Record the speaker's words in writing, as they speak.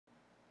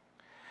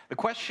The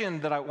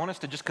question that I want us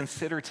to just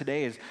consider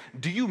today is,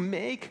 do you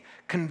make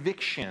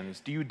convictions,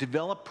 do you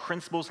develop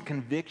principles and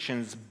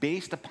convictions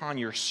based upon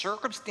your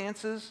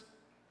circumstances,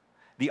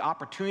 the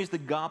opportunities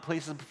that God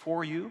places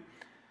before you?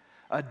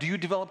 Do you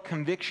develop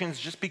convictions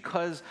just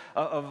because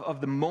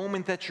of the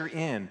moment that you're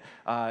in?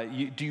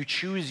 Do you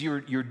choose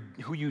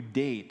who you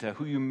date,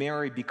 who you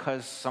marry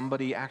because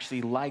somebody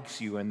actually likes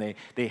you and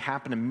they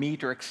happen to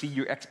meet or exceed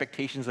your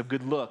expectations of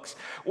good looks?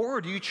 Or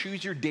do you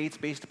choose your dates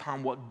based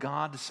upon what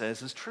God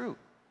says is true?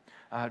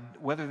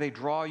 Whether they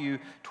draw you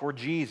toward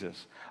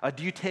Jesus.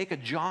 Do you take a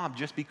job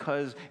just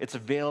because it's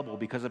available,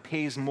 because it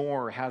pays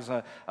more, has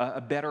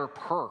a better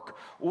perk?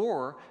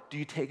 Or do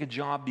you take a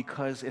job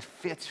because it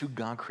fits who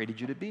God created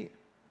you to be?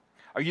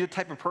 Are you the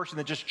type of person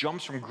that just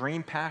jumps from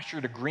green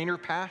pasture to greener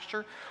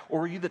pasture?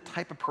 Or are you the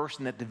type of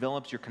person that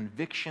develops your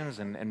convictions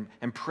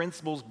and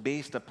principles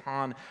based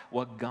upon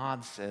what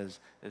God says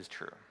is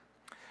true?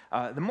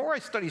 The more I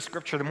study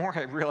Scripture, the more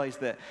I realize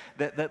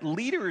that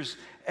leaders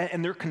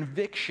and their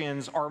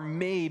convictions are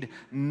made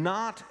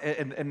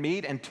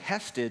and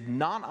tested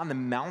not on the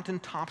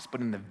mountaintops,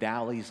 but in the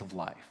valleys of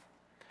life.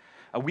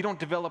 We don't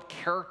develop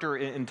character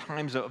in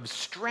times of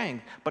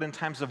strength, but in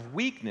times of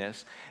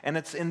weakness. And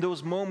it's in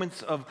those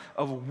moments of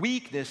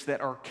weakness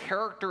that our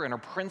character and our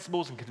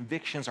principles and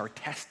convictions are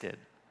tested.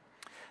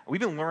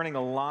 We've been learning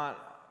a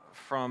lot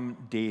from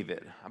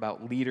David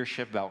about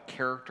leadership, about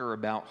character,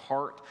 about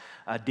heart.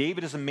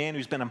 David is a man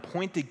who's been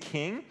appointed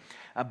king,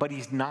 but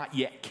he's not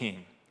yet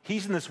king.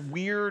 He's in this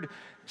weird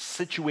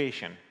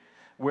situation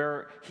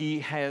where he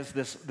has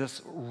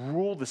this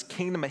rule, this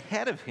kingdom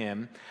ahead of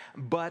him,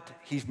 but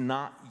he's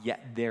not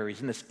yet there.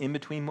 He's in this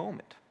in-between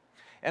moment.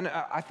 And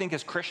I think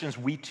as Christians,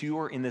 we too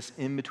are in this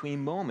in-between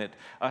moment.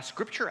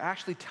 Scripture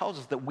actually tells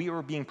us that we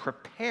are being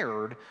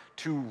prepared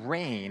to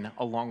reign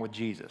along with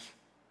Jesus.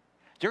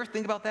 Do you ever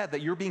think about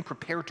that you're being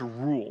prepared to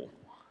rule?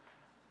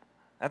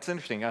 That's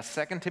interesting.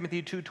 2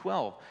 Timothy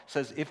 2:12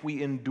 says, if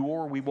we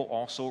endure, we will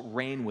also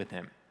reign with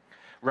him.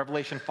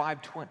 Revelation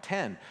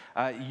 5:10,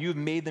 you've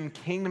made them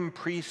kingdom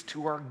priests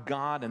to our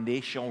God, and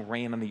they shall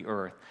reign on the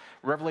earth.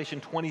 Revelation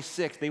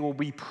 26, they will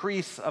be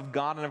priests of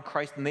God and of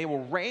Christ, and they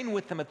will reign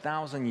with him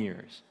 1,000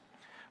 years.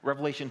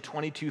 Revelation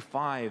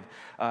 22:5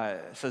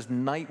 says,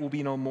 night will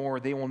be no more.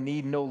 They will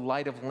need no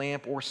light of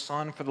lamp or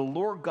sun, for the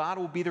Lord God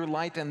will be their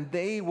light, and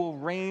they will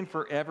reign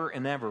forever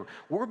and ever.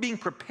 We're being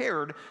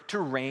prepared to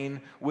reign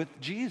with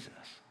Jesus.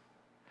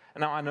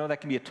 Now, I know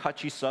that can be a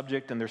touchy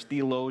subject, and there's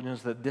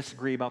theologians that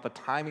disagree about the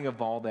timing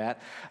of all that.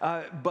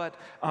 But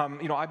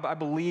I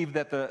believe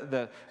that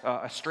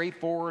a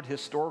straightforward,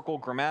 historical,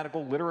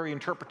 grammatical, literary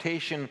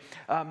interpretation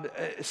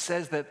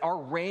says that our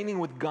reigning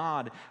with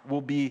God will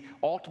be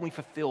ultimately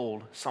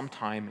fulfilled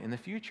sometime in the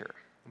future.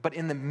 But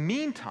in the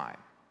meantime,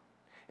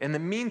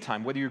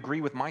 whether you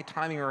agree with my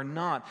timing or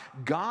not,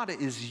 God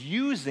is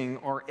using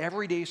our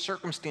everyday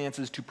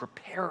circumstances to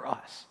prepare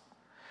us.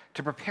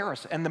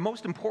 And the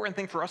most important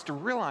thing for us to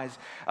realize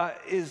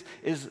is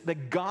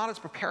that God is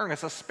preparing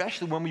us,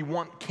 especially when we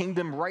want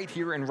kingdom right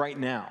here and right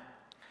now.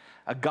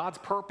 God's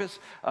purpose,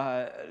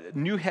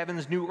 new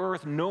heavens, new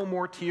earth, no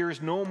more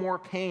tears, no more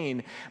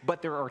pain.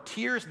 But there are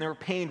tears and there are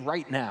pain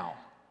right now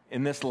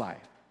in this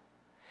life.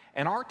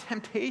 And our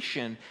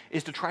temptation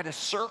is to try to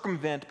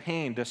circumvent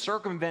pain, to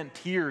circumvent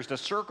tears, to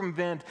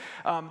circumvent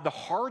the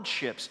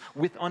hardships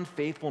with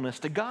unfaithfulness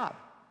to God.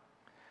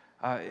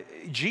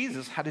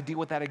 Jesus had to deal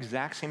with that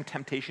exact same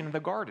temptation in the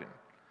garden.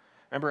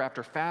 Remember,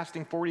 after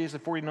fasting 40 days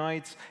and 40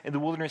 nights in the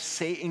wilderness,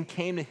 Satan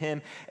came to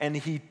him and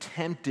he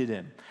tempted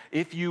him.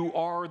 If you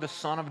are the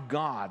Son of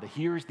God,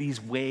 here's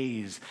these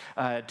ways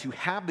to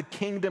have the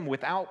kingdom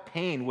without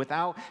pain,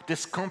 without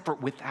discomfort,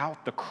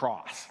 without the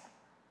cross.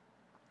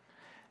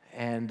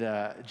 And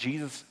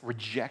Jesus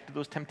rejected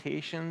those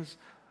temptations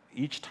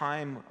each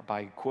time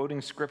by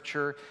quoting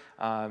Scripture,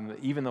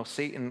 even though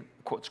Satan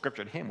quotes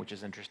Scripture to him, which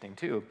is interesting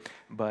too,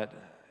 but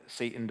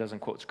Satan doesn't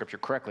quote Scripture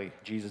correctly.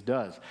 Jesus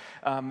does.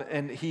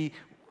 And he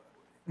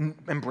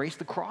embraced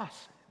the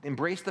cross,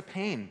 embraced the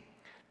pain,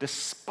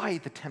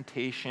 despite the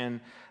temptation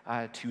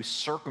to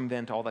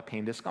circumvent all that pain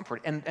and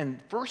discomfort.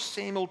 And 1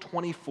 Samuel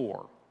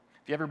 24,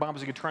 if you have your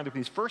Bibles, you can turn to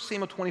these. 1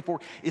 Samuel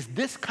 24 is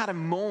this kind of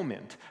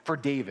moment for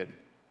David.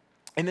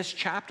 In this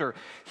chapter,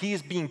 he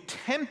is being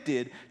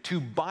tempted to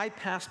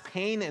bypass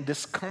pain and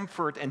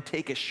discomfort and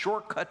take a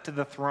shortcut to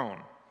the throne.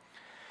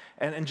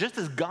 And just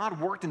as God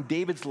worked in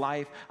David's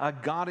life,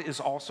 God is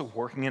also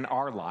working in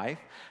our life.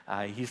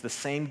 He's the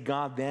same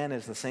God then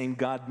as the same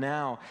God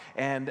now.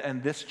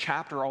 And this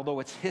chapter, although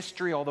it's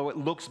history, although it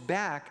looks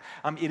back,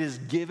 it is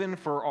given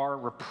for our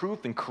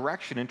reproof and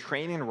correction and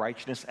training in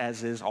righteousness,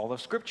 as is all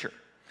of Scripture.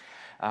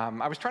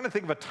 I was trying to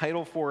think of a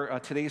title for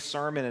today's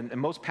sermon,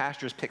 and most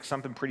pastors pick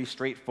something pretty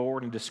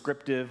straightforward and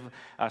descriptive.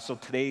 So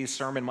today's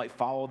sermon might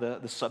follow the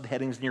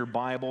subheadings in your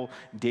Bible: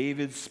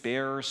 David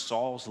spares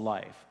Saul's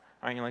life.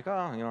 All right, you're like, oh,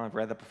 I've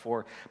read that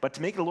before. But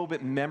to make it a little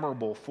bit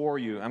memorable for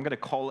you, I'm going to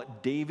call it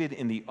David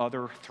in the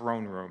Other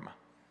Throne Room.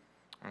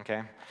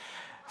 Okay?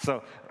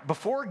 So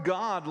before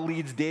God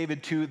leads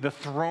David to the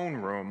throne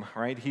room,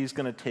 right, he's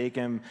going to take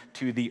him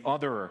to the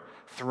other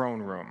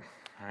throne room.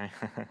 Right?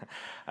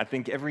 I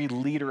think every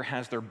leader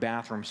has their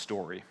bathroom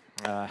story.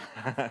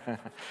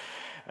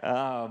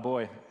 Oh,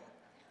 boy.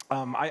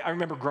 I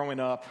remember growing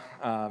up,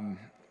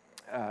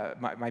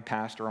 my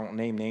pastor, I won't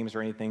name names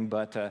or anything,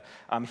 but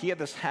he had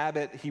this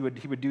habit. He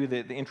would do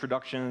the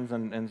introductions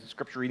and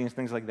scripture readings,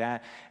 things like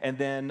that, and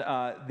then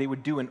they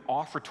would do an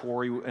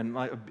offertory and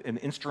an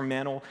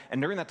instrumental, and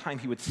during that time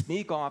he would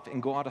sneak off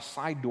and go out a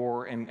side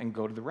door and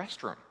go to the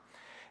restroom.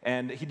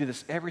 And he did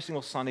this every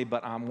single Sunday,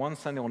 but on one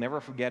Sunday, I'll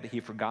never forget, he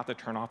forgot to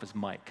turn off his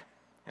mic,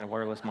 a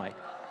wireless mic.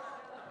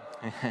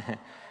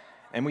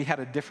 And we had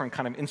a different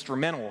kind of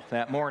instrumental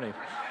that morning.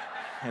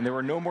 And there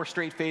were no more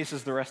straight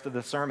faces the rest of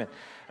the sermon.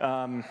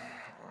 And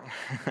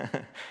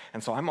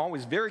so I'm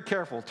always very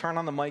careful, turn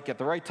on the mic at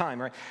the right time,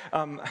 right?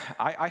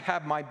 I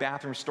have my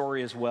bathroom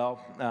story as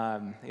well,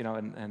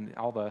 and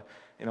all the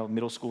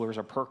middle schoolers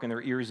are perking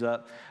their ears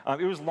up.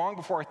 It was long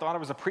before I thought I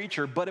was a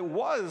preacher, but it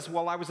was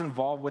while I was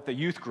involved with the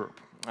youth group.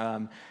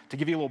 To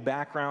give you a little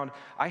background,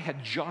 I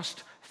had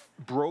just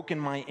broken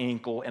my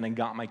ankle and I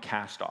got my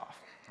cast off.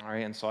 All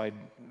right, and so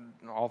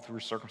all through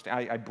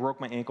circumstance, I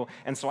broke my ankle,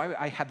 and so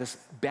I had this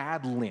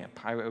bad limp.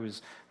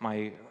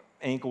 My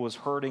ankle was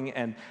hurting,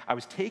 and I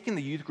was taking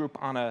the youth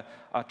group on a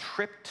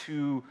trip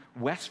to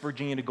West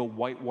Virginia to go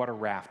whitewater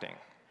rafting.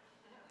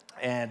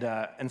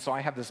 And so I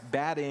have this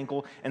bad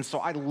ankle, and so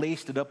I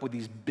laced it up with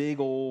these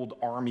big old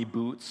army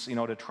boots,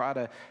 to try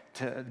to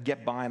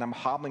get by, and I'm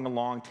hobbling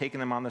along, taking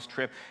them on this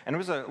trip. And it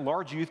was a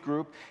large youth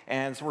group,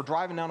 and so we're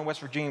driving down to West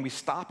Virginia, and we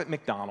stop at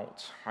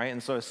McDonald's, right?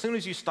 And so as soon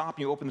as you stop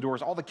and you open the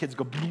doors, all the kids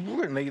go,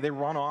 and they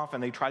run off,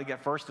 and they try to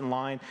get first in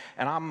line,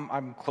 and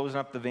I'm closing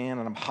up the van,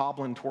 and I'm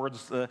hobbling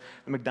towards the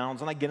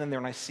McDonald's, and I get in there,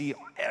 and I see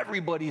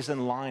everybody's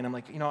in line. I'm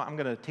like, I'm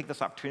going to take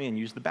this opportunity and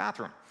use the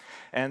bathroom.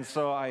 And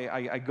so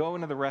I go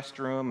into the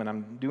restroom, and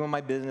I'm doing my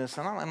business,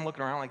 and I'm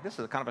looking around like, this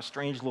is kind of a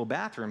strange little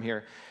bathroom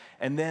here.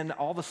 And then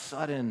all of a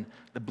sudden,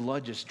 the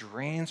blood just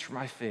drains from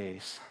my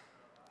face,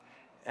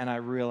 and I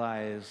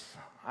realize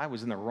I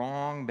was in the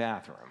wrong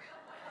bathroom.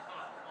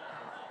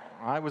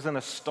 I was in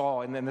a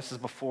stall, and then this is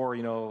before,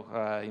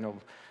 back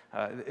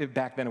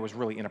then it was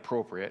really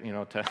inappropriate,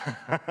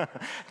 to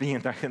be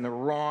in the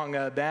wrong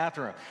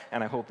bathroom.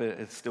 And I hope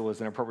it still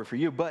is inappropriate for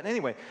you. But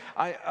anyway,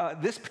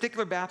 this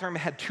particular bathroom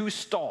had 2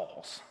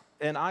 stalls,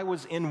 and I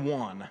was in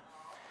one.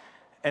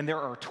 And there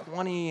are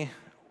 20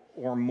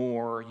 or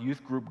more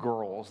youth group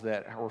girls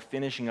that were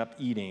finishing up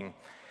eating.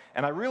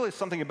 And I realized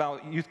something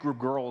about youth group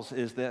girls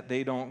is that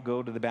they don't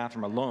go to the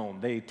bathroom alone.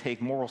 They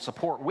take moral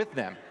support with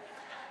them.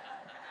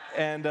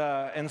 And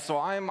so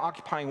I'm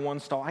occupying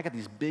one stall. I got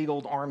these big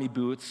old army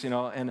boots,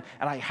 and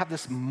I have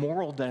this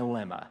moral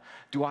dilemma.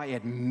 Do I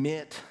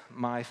admit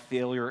my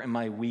failure and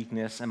my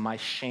weakness and my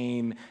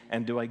shame,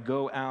 and do I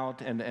go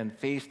out and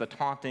face the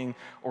taunting,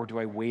 or do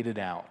I wait it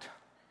out?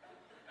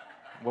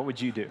 What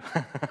would you do?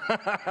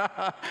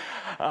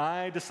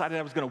 I decided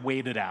I was going to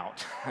wait it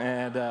out.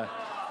 And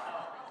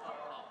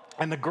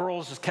the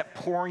girls just kept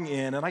pouring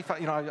in, and I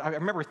thought, I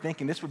remember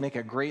thinking this would make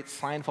a great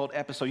Seinfeld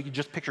episode. You could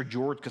just picture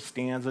George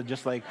Costanza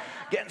just like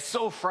getting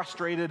so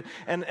frustrated,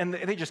 and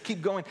they just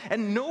keep going,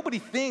 and nobody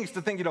thinks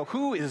to think,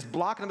 who is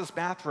blocking this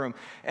bathroom?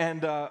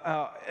 And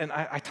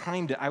I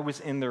timed it. I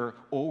was in there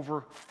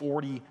over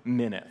 40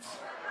 minutes,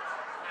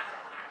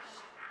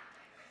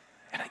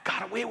 and I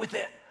got away with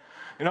it.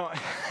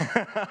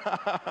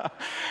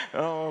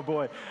 Oh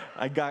boy,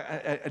 I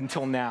got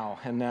until now,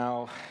 and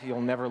now you'll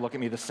never look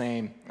at me the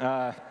same.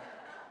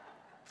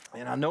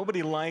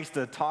 Nobody likes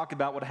to talk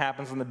about what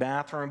happens in the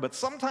bathroom, but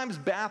sometimes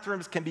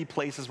bathrooms can be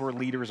places where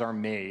leaders are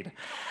made.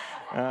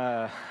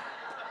 I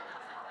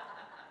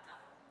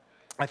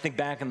think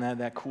back in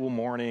that cool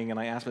morning, and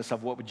I asked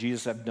myself, what would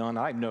Jesus have done?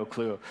 I have no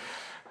clue.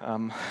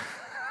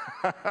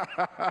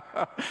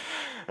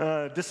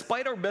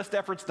 Despite our best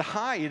efforts to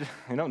hide,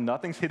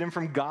 nothing's hidden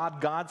from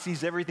God. God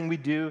sees everything we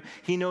do.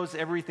 He knows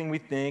everything we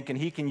think, and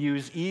He can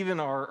use even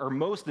our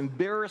most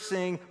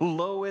embarrassing,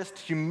 lowest,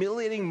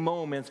 humiliating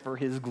moments for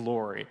His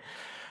glory.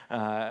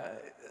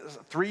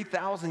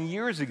 3,000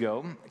 years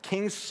ago,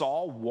 King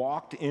Saul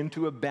walked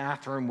into a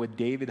bathroom with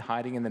David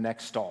hiding in the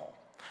next stall.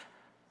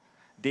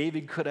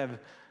 David could have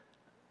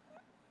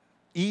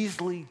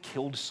easily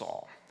killed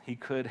Saul. He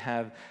could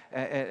have,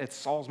 at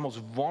Saul's most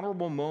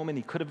vulnerable moment,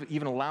 he could have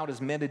even allowed his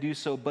men to do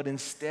so, but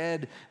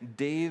instead,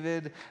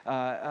 David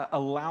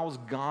allows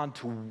God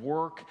to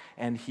work,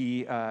 and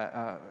he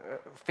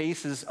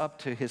faces up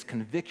to his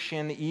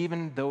conviction,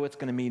 even though it's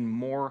going to mean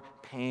more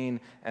pain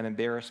and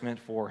embarrassment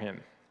for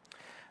him.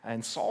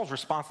 And Saul's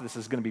response to this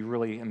is going to be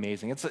really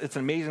amazing. It's an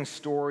amazing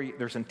story.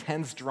 There's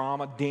intense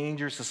drama,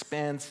 danger,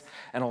 suspense,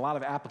 and a lot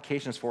of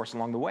applications for us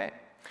along the way.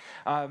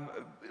 A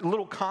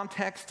little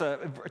context,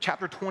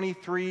 chapter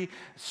 23,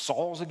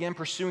 Saul's again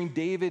pursuing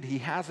David. He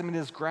has him in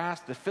his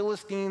grasp. The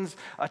Philistines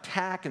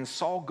attack, and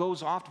Saul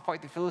goes off to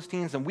fight the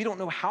Philistines. And we don't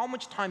know how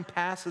much time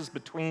passes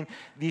between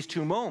these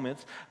two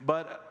moments,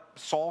 but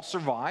Saul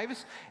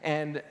survives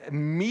and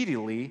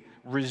immediately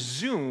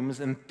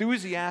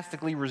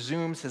enthusiastically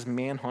resumes his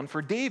manhunt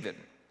for David.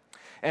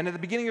 And at the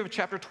beginning of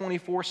chapter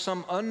 24,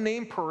 some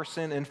unnamed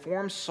person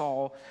informs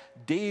Saul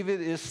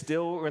David is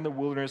still in the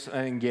wilderness of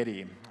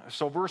En-Gedi.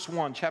 So verse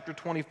 1, chapter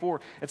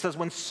 24, it says,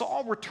 when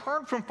Saul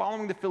returned from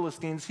following the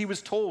Philistines, he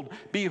was told,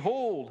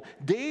 behold,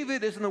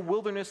 David is in the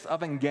wilderness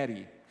of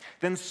En-Gedi.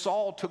 Then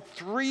Saul took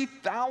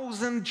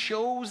 3,000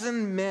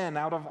 chosen men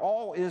out of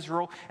all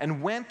Israel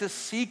and went to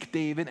seek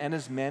David and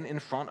his men in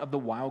front of the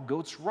Wild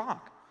Goats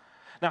Rock.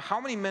 Now, how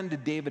many men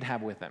did David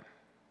have with him?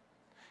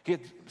 He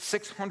had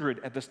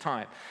 600 at this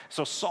time.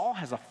 So Saul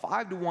has a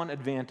 5-to-1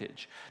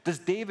 advantage. Does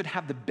David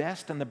have the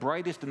best and the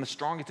brightest and the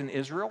strongest in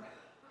Israel?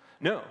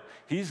 No.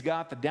 He's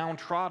got the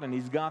downtrodden.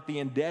 He's got the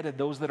indebted,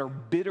 those that are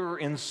bitter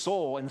in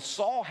soul. And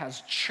Saul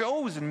has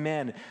chosen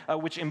men,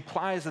 which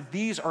implies that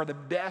these are the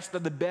best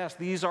of the best.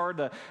 These are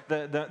the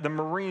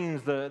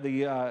Marines,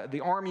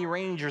 the Army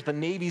Rangers, the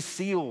Navy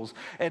SEALs.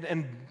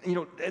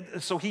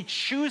 So he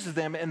chooses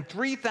them, and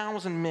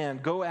 3,000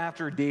 men go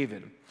after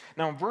David.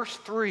 Now, in verse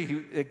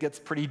 3, it gets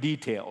pretty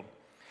detailed.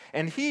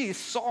 And he,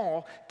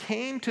 Saul,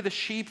 came to the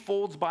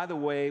sheepfolds by the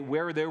way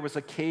where there was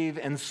a cave,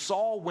 and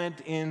Saul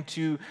went in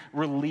to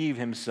relieve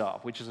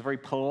himself, which is a very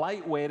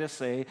polite way to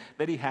say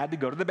that he had to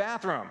go to the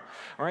bathroom.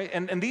 All right?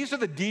 And these are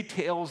the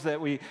details that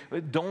we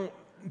don't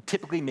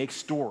typically make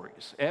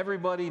stories.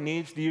 Everybody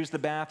needs to use the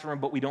bathroom,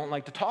 but we don't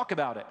like to talk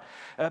about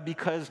it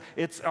because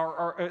it's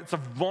a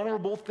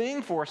vulnerable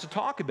thing for us to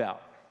talk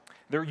about.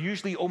 They're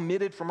usually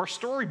omitted from our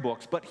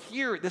storybooks, but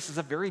here, this is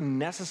a very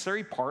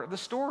necessary part of the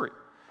story.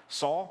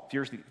 Saul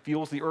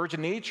feels the urge of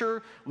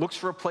nature, looks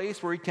for a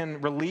place where he can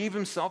relieve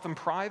himself in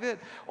private,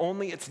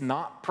 only it's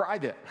not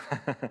private.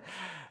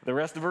 The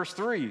rest of verse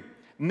 3.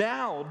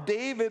 Now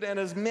David and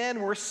his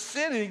men were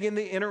sitting in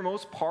the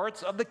innermost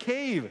parts of the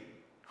cave.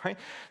 Right?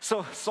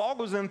 So Saul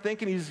goes in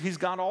thinking he's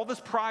got all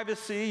this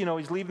privacy.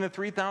 He's leaving the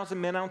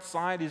 3,000 men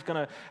outside. He's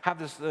going to have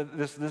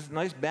this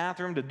nice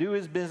bathroom to do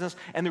his business.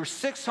 And there's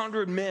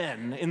 600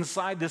 men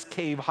inside this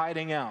cave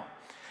hiding out.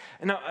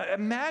 Now,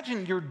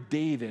 imagine you're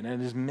David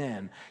and his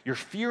men. You're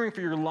fearing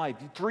for your life.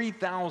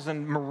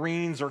 3,000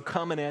 Marines are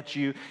coming at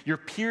you. You're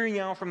peering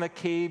out from the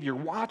cave. You're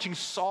watching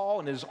Saul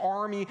and his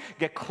army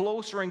get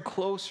closer and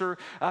closer.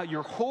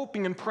 You're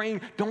hoping and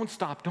praying, don't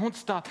stop,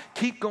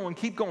 keep going,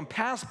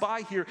 pass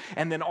by here.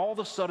 And then all of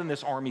a sudden,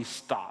 this army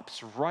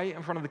stops right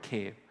in front of the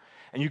cave.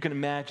 And you can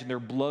imagine their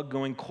blood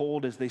going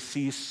cold as they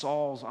see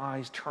Saul's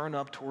eyes turn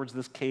up towards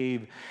this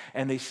cave,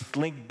 and they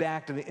slink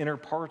back to the inner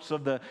parts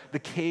of the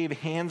cave,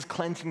 hands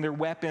clenching their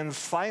weapons,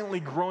 silently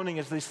groaning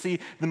as they see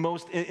the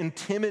most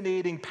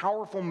intimidating,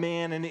 powerful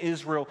man in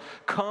Israel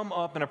come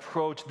up and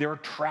approach. They're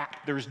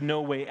trapped. There's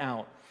no way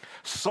out.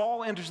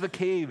 Saul enters the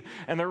cave,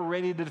 and they're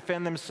ready to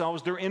defend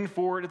themselves. They're in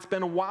for it. It's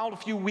been a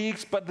wild few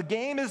weeks, but the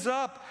game is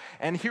up.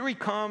 And here he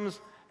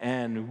comes,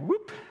 and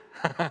whoop,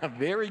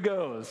 there he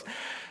goes.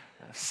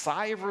 A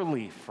sigh of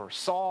relief for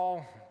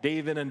Saul,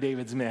 David, and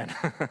David's men.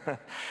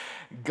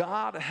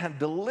 God had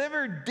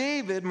delivered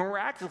David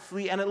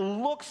miraculously, and it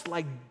looks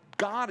like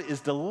God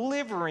is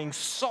delivering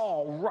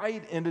Saul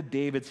right into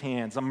David's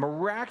hands. A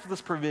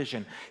miraculous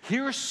provision.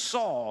 Here's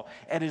Saul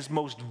at his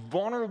most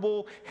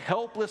vulnerable,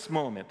 helpless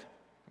moment.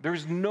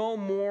 There's no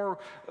more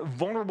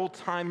vulnerable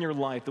time in your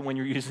life than when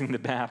you're using the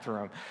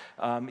bathroom.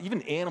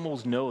 Even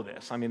animals know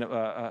this. I mean,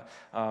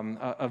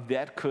 a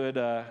vet could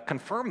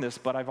confirm this,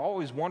 but I've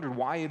always wondered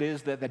why it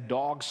is that the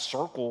dogs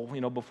circle,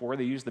 before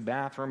they use the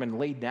bathroom and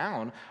lay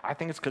down. I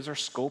think it's because they're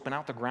scoping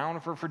out the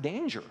ground for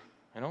danger.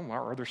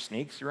 Are there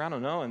snakes around? I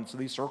don't know. And so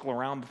they circle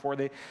around before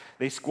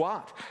they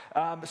squat.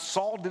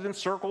 Saul didn't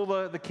circle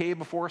the cave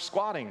before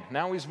squatting.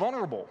 Now he's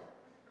vulnerable.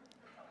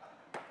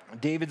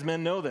 David's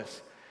men know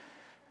this.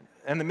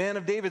 And the man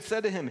of David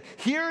said to him,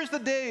 here's the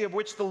day of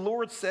which the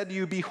Lord said to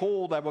you,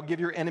 behold, I will give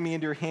your enemy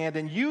into your hand,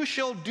 and you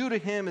shall do to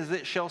him as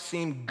it shall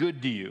seem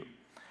good to you.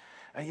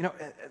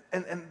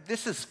 And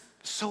this is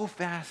so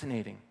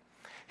fascinating.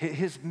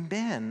 His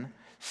men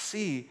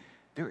see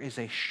there is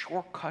a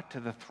shortcut to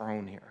the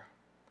throne here.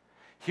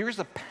 Here's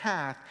a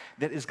path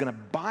that is going to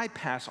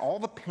bypass all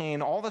the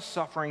pain, all the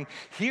suffering.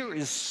 Here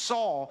is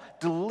Saul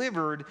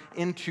delivered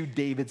into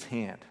David's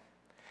hand.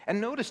 And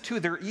notice,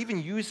 too, they're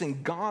even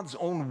using God's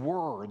own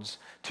words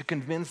to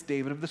convince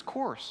David of this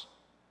course.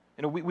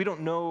 We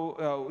don't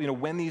know,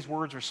 when these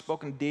words are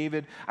spoken to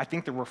David. I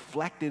think they're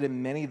reflected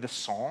in many of the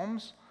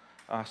Psalms.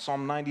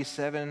 Psalm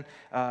 97,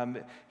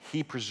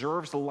 he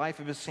preserves the life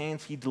of his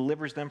saints. He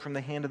delivers them from the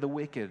hand of the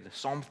wicked.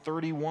 Psalm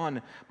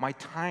 31, my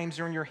times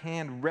are in your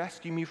hand.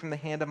 Rescue me from the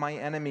hand of my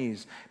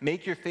enemies.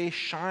 Make your face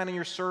shine on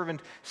your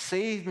servant.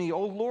 Save me.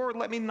 O Lord,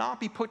 let me not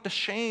be put to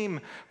shame,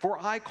 for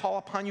I call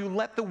upon you.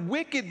 Let the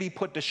wicked be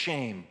put to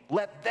shame.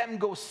 Let them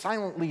go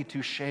silently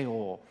to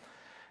Sheol.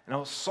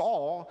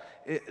 Saul,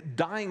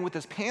 dying with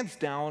his pants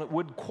down,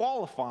 would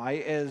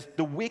qualify as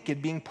the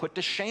wicked being put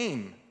to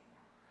shame.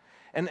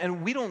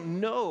 And we don't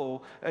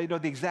know,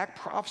 the exact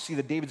prophecy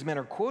that David's men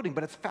are quoting,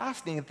 but it's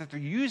fascinating that they're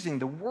using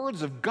the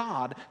words of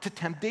God to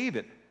tempt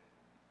David.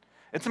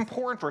 It's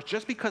important for us.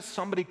 Just because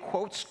somebody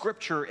quotes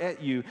Scripture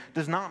at you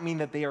does not mean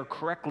that they are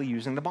correctly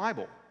using the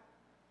Bible.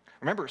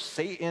 Remember,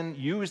 Satan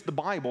used the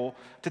Bible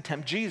to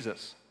tempt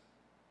Jesus.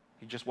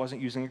 He just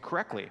wasn't using it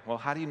correctly. Well,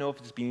 how do you know if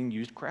it's being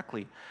used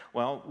correctly?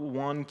 Well,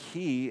 one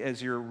key as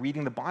you're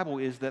reading the Bible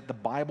is that the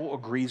Bible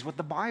agrees with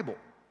the Bible.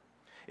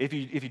 If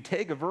you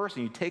take a verse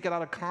and you take it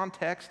out of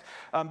context,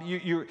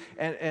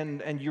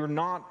 you're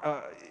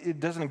not, it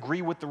doesn't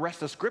agree with the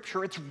rest of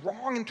Scripture, it's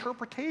wrong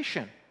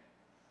interpretation.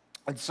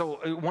 And so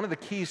one of the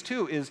keys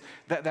too is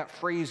that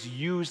phrase,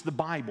 use the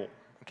Bible.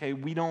 Okay,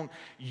 we don't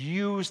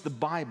use the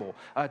Bible.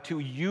 To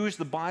use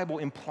the Bible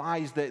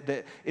implies that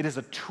it is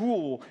a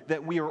tool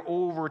that we are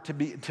over to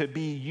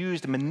be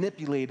used and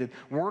manipulated.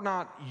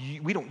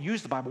 We don't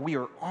use the Bible. We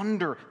are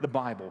under the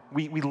Bible.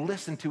 We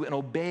listen to and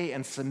obey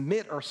and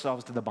submit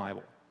ourselves to the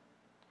Bible.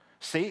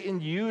 Satan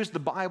used the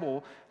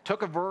Bible,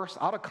 took a verse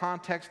out of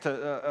context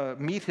to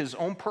meet his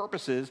own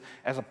purposes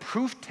as a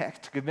proof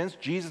text to convince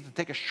Jesus to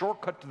take a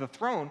shortcut to the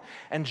throne.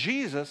 And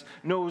Jesus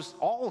knows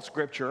all of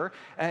Scripture,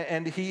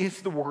 and he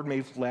is the Word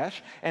made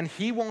flesh, and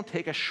he won't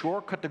take a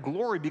shortcut to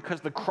glory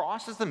because the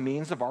cross is the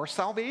means of our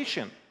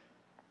salvation.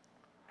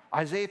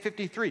 Isaiah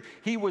 53,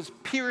 he was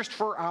pierced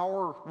for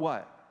our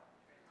what?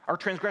 Our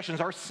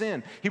transgressions, our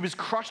sin. He was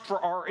crushed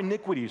for our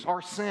iniquities,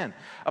 our sin.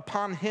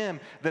 Upon him,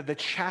 the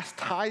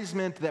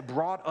chastisement that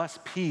brought us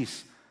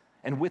peace,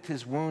 and with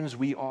his wounds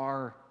we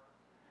are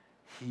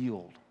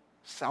healed.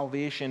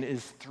 Salvation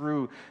is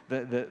through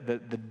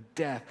the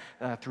death,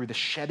 through the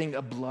shedding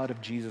of blood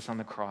of Jesus on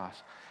the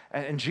cross.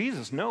 And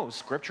Jesus knows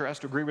Scripture has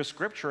to agree with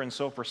Scripture, and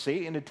so for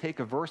Satan to take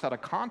a verse out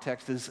of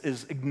context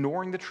is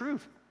ignoring the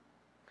truth.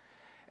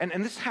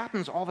 And this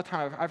happens all the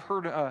time. I've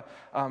heard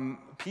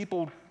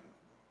people,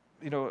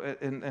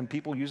 and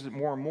people use it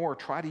more and more,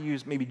 try to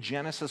use maybe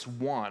Genesis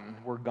 1,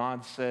 where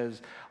God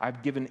says,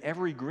 I've given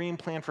every green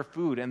plant for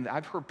food. And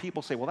I've heard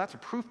people say, well, that's a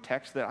proof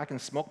text that I can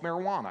smoke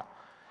marijuana.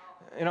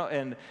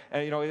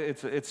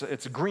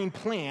 It's a green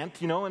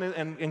plant,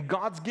 and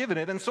God's given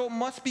it, and so it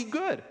must be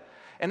good.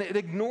 And it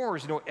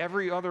ignores,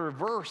 every other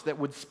verse that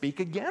would speak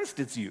against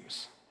its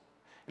use.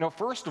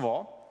 First of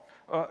all,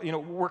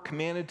 we're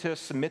commanded to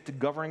submit to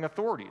governing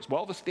authorities.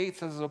 Well, the state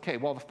says, okay.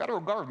 Well, the federal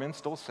government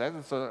still says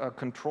it's a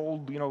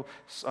controlled,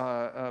 it's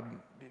a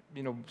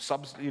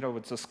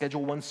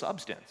Schedule I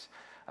substance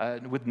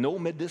with no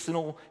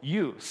medicinal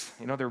use.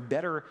 They're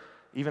better,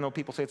 even though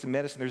people say it's a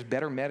medicine, there's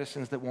better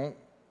medicines that won't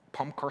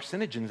pump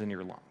carcinogens in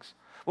your lungs.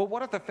 Well,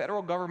 what if the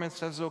federal government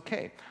says,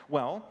 okay?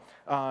 Well,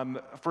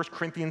 1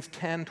 Corinthians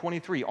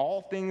 10:23,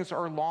 all things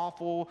are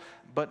lawful,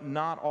 but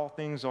not all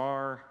things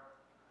are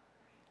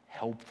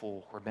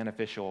helpful or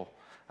beneficial.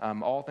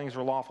 All things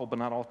are lawful, but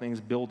not all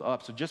things build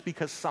up. So just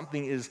because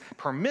something is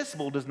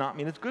permissible does not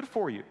mean it's good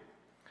for you.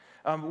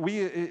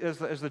 We, as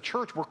the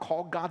church, we're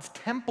called God's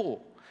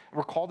temple.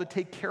 We're called to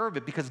take care of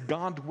it because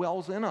God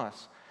dwells in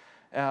us.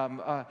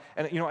 And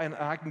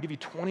I can give you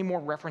 20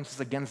 more references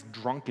against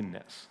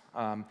drunkenness.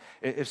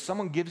 If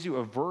someone gives you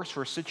a verse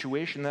or a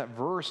situation, that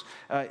verse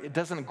it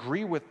doesn't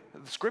agree with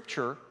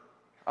Scripture,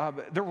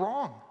 they're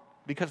wrong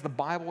because the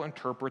Bible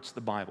interprets the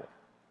Bible.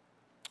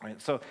 Right,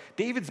 so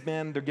David's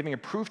men, they're giving a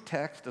proof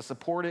text to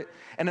support it,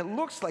 and it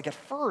looks like at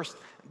first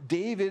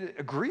David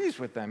agrees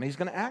with them. He's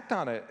going to act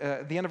on it.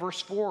 At the end of verse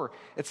 4,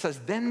 it says,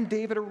 then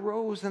David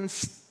arose and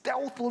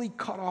stealthily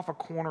cut off a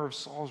corner of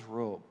Saul's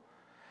robe.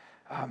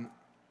 And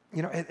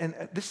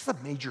this is a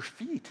major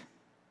feat.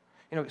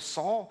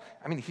 Saul,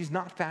 he's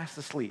not fast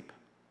asleep.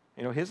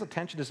 His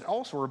attention is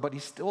elsewhere, but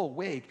he's still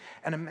awake.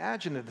 And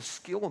imagine the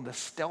skill and the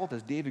stealth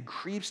as David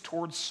creeps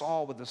towards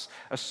Saul with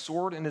a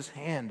sword in his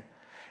hand.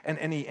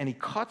 And he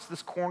cuts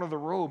this corner of the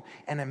robe,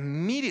 and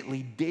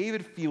immediately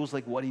David feels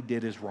like what he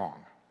did is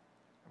wrong.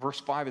 Verse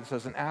 5, it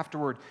says, and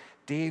afterward,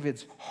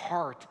 David's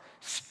heart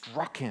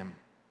struck him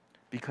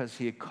because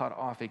he had cut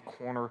off a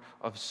corner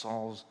of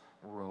Saul's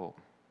robe.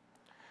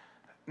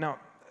 Now,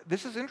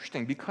 this is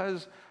interesting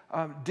because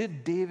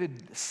did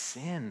David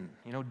sin?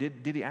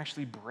 Did he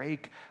actually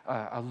break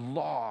a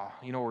law,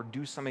 or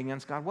do something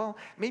against God? Well,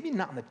 maybe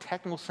not in the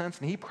technical sense,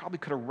 and he probably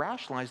could have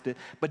rationalized it,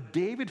 but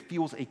David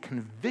feels a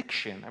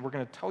conviction, and we're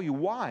going to tell you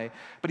why,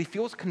 but he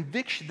feels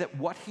conviction that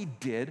what he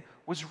did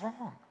was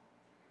wrong.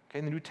 Okay,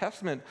 and the New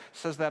Testament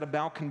says that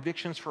about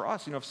convictions for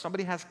us. If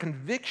somebody has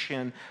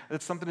conviction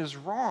that something is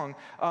wrong,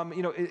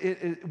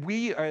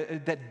 we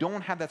that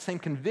don't have that same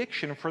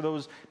conviction for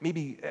those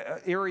maybe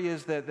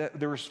areas that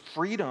there's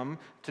freedom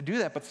to do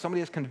that, but somebody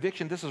has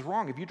conviction this is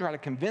wrong. If you try to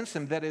convince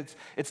them that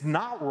it's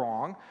not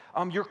wrong,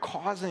 you're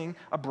causing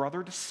a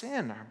brother to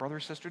sin, a brother or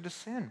sister to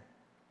sin.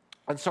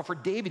 And so for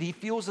David, he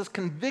feels this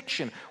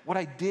conviction. What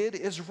I did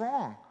is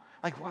wrong.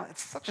 Well,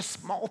 it's such a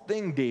small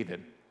thing,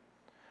 David.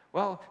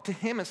 Well, to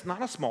him, it's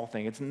not a small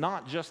thing. It's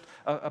not just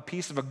a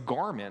piece of a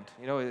garment.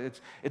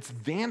 It's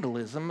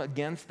vandalism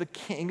against the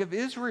king of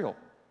Israel.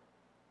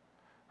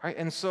 Right?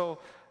 And so,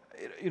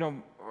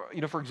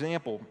 for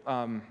example,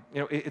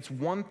 it's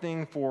one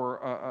thing for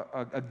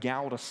a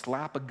gal to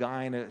slap a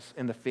guy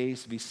in the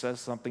face if he says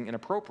something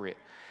inappropriate.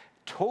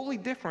 Totally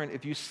different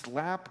if you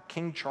slap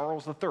King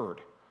Charles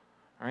III.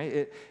 All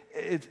right?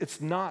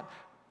 It's not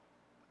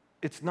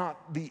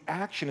the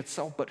action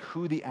itself, but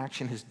who the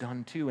action has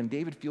done to. And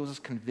David feels this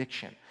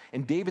conviction.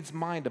 In David's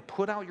mind, to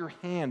put out your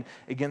hand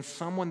against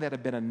someone that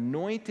had been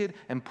anointed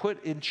and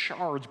put in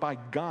charge by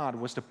God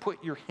was to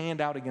put your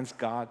hand out against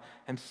God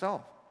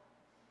himself.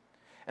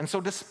 And so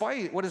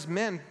despite what his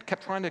men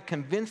kept trying to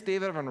convince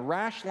David of and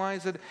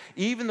rationalize it,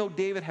 even though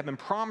David had been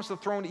promised the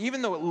throne,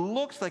 even though it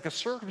looks like the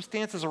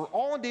circumstances are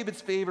all in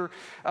David's favor,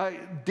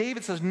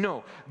 David says,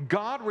 no,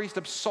 God raised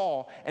up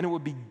Saul, and it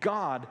would be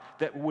God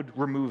that would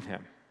remove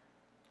him.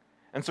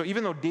 And so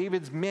even though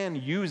David's men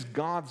use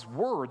God's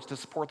words to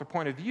support their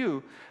point of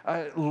view,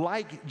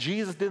 like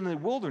Jesus did in the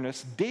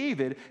wilderness,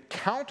 David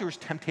counters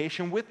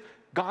temptation with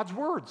God's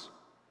words.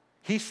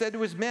 He said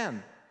to his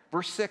men,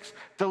 verse 6,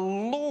 the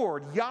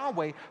Lord,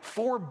 Yahweh,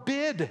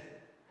 forbid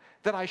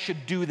that I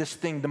should do this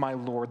thing to my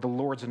Lord, the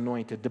Lord's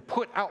anointed, to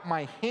put out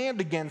my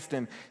hand against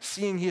him,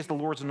 seeing he is the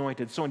Lord's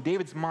anointed. So in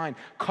David's mind,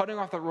 cutting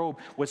off the robe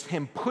was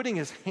him putting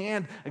his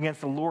hand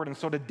against the Lord. And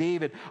so to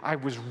David, I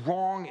was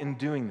wrong in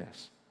doing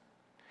this.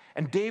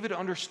 And David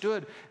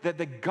understood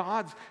that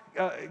God's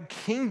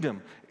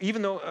kingdom,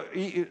 even though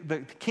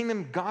the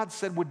kingdom God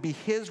said would be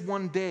his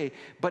one day,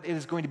 but it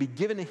is going to be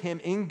given to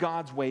him in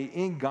God's way,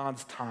 in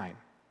God's time.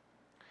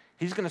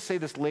 He's going to say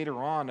this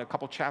later on, a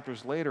couple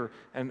chapters later,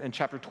 in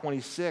chapter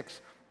 26.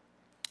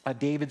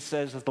 David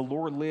says, as the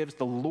Lord lives,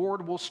 the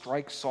Lord will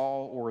strike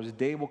Saul, or his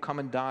day will come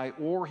and die,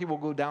 or he will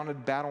go down into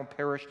battle and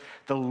perish.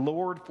 The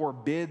Lord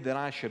forbid that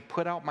I should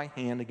put out my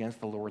hand against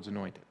the Lord's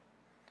anointed.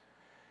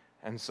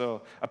 And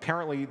so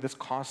apparently this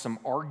caused some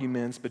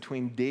arguments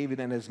between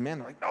David and his men.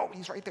 They're like, no,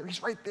 he's right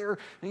there.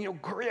 And,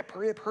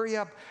 hurry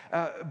up.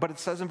 But it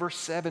says in verse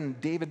 7,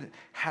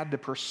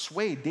 David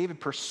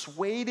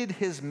persuaded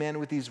his men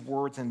with these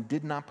words and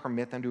did not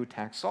permit them to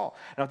attack Saul.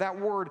 Now that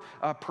word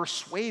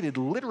persuaded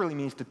literally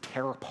means to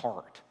tear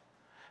apart.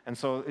 And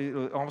so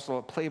it almost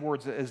a play of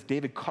words, as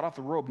David cut off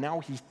the robe, now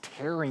he's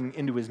tearing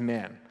into his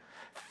men,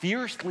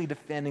 fiercely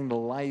defending the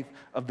life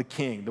of the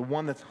king, the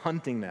one that's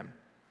hunting them.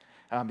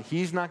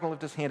 He's not going to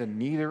lift his hand, and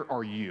neither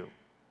are you.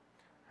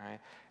 Right?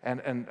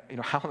 And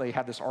how they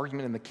had this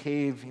argument in the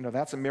cave,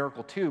 that's a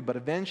miracle too. But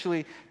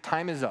eventually,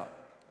 time is up.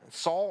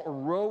 Saul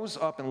arose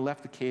up and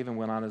left the cave and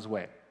went on his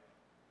way.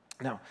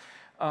 Now,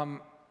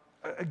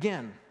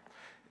 again,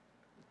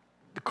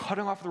 the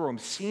cutting off the robe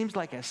seems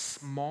like a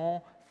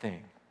small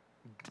thing,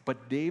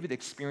 but David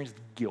experienced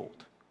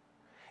guilt.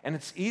 And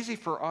it's easy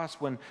for us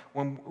when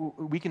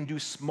we can do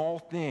small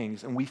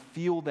things and we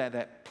feel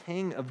that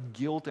pang of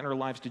guilt in our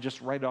lives to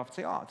just write it off and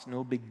say, oh, it's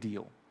no big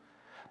deal.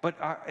 But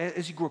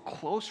as you grow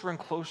closer and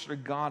closer to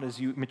God, as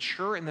you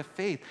mature in the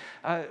faith,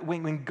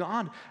 when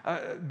God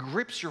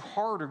grips your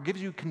heart or gives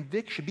you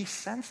conviction, be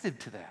sensitive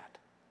to that.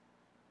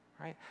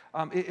 Right?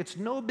 It's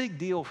no big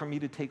deal for me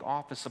to take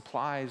office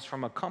supplies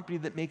from a company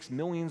that makes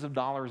millions of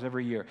dollars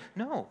every year.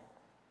 No.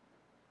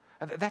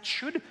 That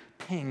should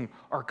ping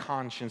our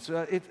conscience.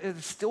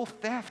 It's still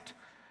theft.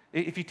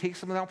 If you take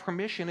something without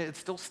permission, it's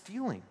still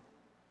stealing.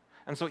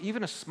 And so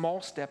even a small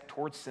step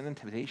towards sin and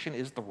temptation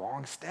is the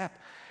wrong step.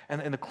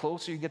 And the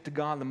closer you get to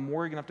God, the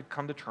more you're going to have to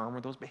come to terms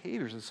with those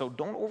behaviors. And so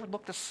don't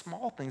overlook the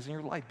small things in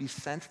your life. Be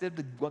sensitive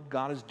to what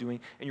God is doing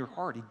in your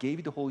heart. He gave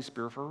you the Holy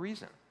Spirit for a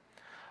reason.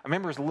 I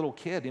remember as a little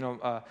kid,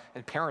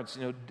 and parents,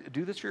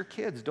 do this for your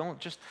kids. Don't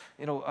just,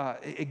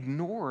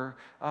 ignore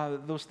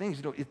those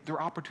things. There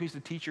are opportunities to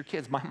teach your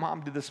kids. My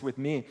mom did this with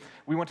me.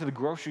 We went to the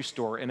grocery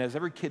store, and as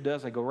every kid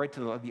does, I go right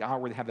to the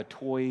aisle where they have the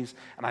toys,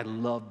 and I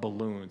loved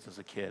balloons as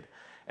a kid.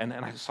 And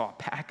I saw a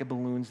pack of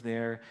balloons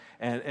there,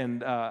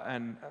 and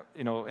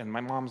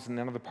my mom's in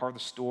another part of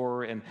the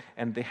store, and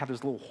they have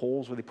those little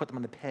holes where they put them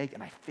on the peg,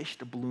 and I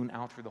fished a balloon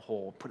out through the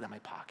hole, put it in my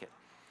pocket.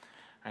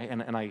 Right?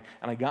 And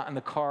I got in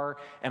the car,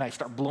 and I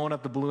start blowing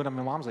up the balloon, and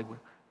my mom's like,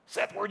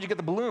 Seth, where'd you get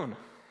the balloon?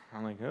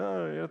 I'm like,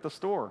 oh, at the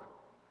store.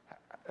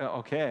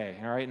 Okay,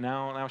 all right,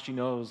 now she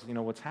knows,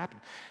 what's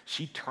happened.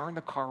 She turned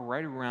the car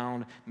right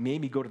around, made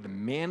me go to the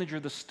manager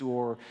of the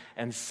store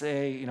and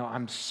say,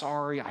 I'm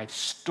sorry, I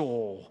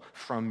stole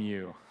from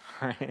you,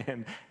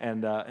 right?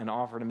 and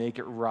offer to make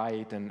it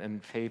right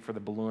and pay for the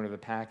balloon or the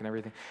pack and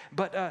everything.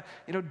 But,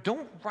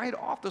 don't write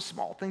off the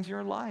small things in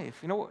your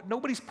life.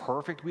 Nobody's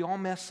perfect. We all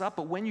mess up.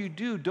 But when you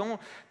do, don't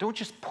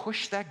just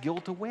push that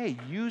guilt away.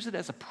 Use it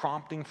as a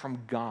prompting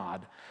from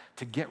God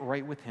to get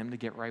right with him, to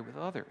get right with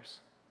others.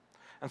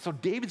 And so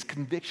David's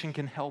conviction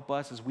can help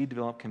us as we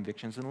develop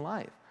convictions in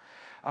life.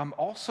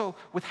 Also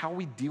with how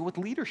we deal with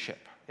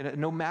leadership.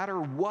 No matter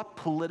what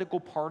political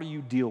party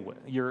you deal with,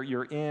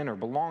 you're in or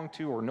belong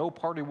to or no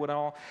party at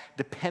all,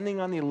 depending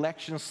on the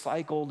election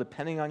cycle,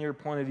 depending on your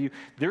point of view,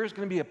 there's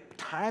going to be a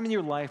time in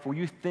your life where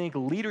you think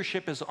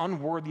leadership is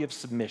unworthy of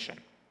submission.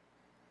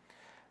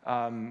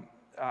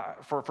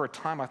 For a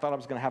time, I thought I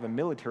was going to have a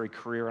military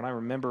career, and I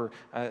remember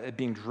it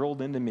being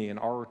drilled into me in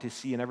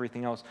ROTC and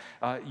everything else.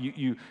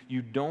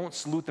 You don't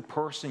salute the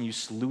person, you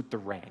salute the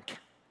rank.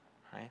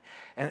 Right?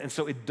 And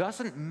so it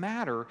doesn't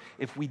matter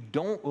if we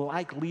don't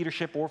like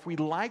leadership or if we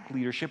like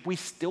leadership, we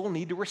still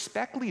need to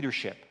respect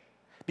leadership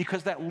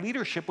because that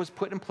leadership was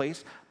put in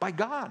place by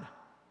God.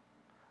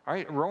 All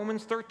right,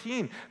 Romans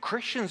 13.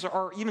 Christians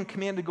are even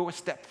commanded to go a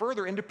step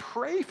further and to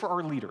pray for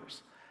our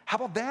leaders. How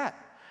about that?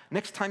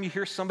 Next time you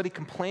hear somebody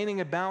complaining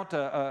about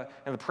the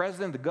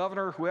president, the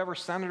governor, whoever,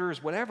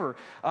 senators, whatever,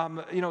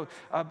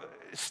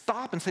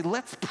 stop and say,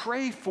 let's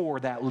pray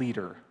for that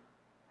leader.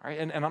 Right?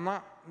 And I'm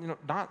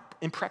not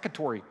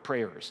imprecatory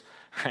prayers.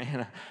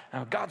 Right?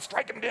 God,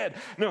 strike him dead.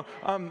 No,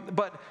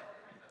 but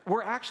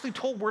we're actually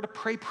told we're to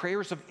pray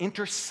prayers of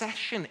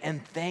intercession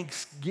and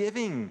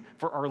thanksgiving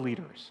for our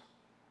leaders.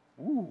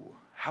 Ooh,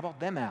 how about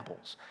them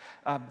apples?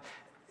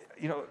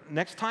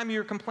 Next time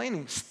you're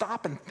complaining,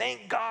 stop and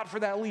thank God for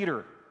that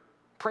leader.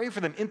 Pray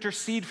for them,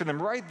 intercede for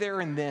them right there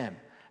and then,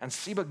 and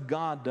see what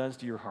God does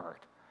to your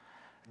heart.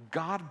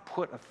 God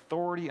put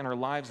authority in our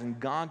lives, and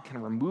God can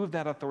remove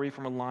that authority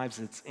from our lives.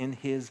 It's in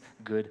his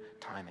good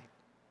timing.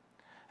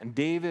 And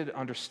David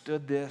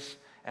understood this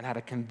and had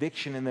a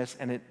conviction in this,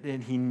 and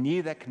he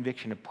needed that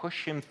conviction to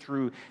push him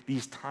through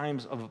these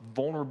times of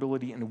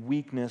vulnerability and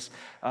weakness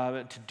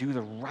to do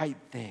the right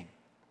thing.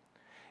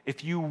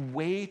 If you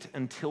wait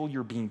until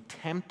you're being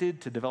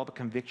tempted to develop a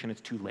conviction, it's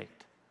too late.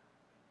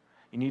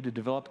 You need to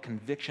develop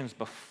convictions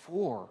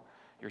before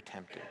you're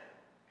tempted.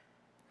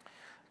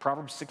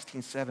 Proverbs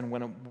 16:7,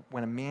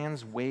 when a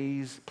man's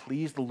ways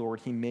please the Lord,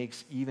 he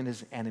makes even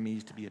his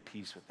enemies to be at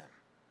peace with him.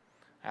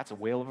 That's a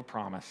whale of a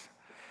promise.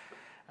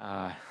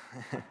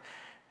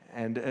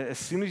 And as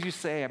soon as you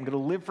say, I'm going to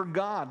live for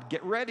God,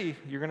 get ready.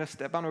 You're going to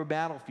step onto a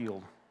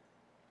battlefield.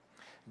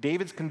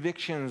 David's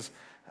convictions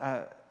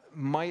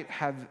might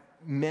have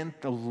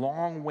meant the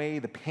long way,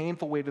 the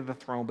painful way to the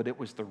throne, but it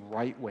was the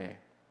right way.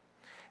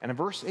 And in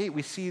verse 8,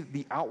 we see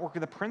the outwork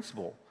of the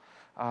principle.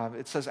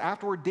 It says,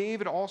 afterward,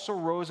 David also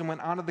rose and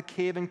went out of the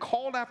cave and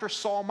called after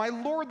Saul, my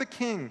lord the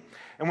king.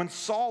 And when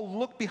Saul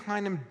looked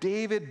behind him,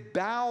 David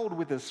bowed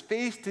with his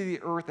face to the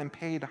earth and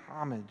paid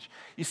homage.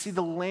 You see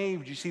the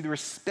language, you see the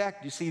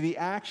respect, you see the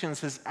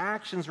actions. His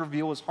actions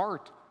reveal his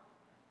heart.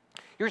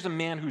 Here's a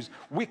man who's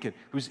wicked,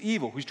 who's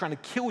evil, who's trying to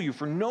kill you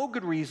for no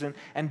good reason,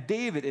 and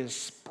David is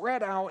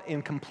spread out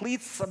in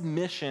complete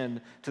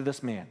submission to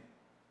this man.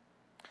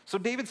 So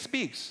David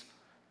speaks.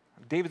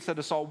 David said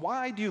to Saul,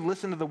 why do you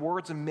listen to the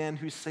words of men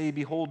who say,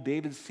 behold,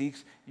 David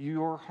seeks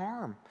your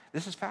harm?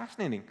 This is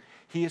fascinating.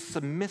 He is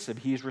submissive,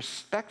 he is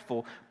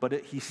respectful, but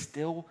he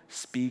still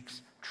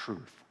speaks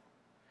truth.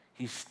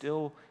 He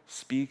still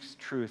speaks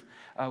truth.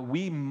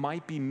 We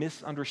might be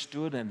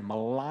misunderstood and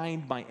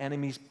maligned by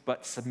enemies,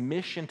 but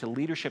submission to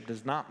leadership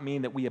does not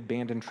mean that we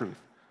abandon truth.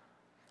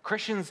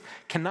 Christians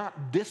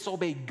cannot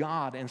disobey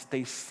God and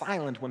stay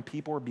silent when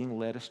people are being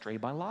led astray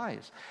by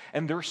lies.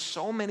 And there's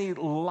so many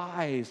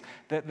lies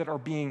that are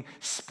being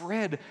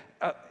spread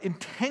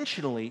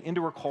intentionally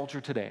into our culture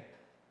today.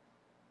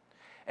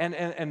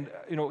 And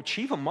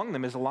chief among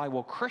them is a lie,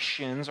 well,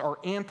 Christians are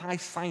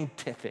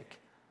anti-scientific,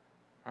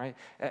 right?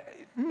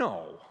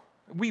 No,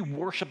 we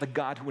worship the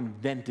God who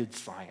invented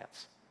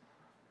science,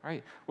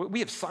 right? We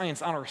have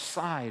science on our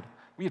side.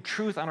 We have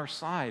truth on our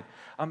side.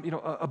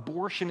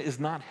 Abortion is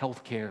not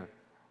health care.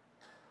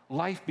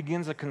 Life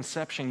begins at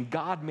conception.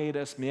 God made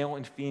us male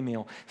and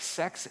female.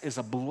 Sex is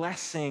a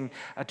blessing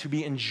to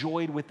be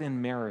enjoyed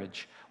within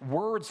marriage.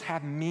 Words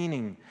have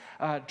meaning.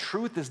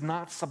 Truth is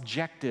not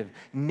subjective.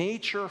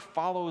 Nature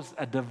follows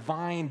a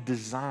divine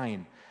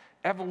design.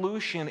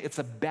 Evolution, it's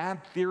a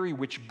bad theory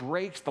which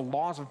breaks the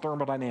laws of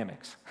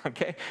thermodynamics,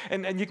 okay?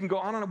 And you can go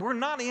on and on. We're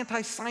not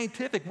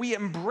anti-scientific. We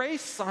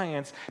embrace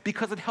science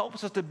because it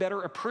helps us to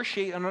better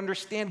appreciate and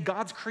understand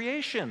God's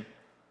creation.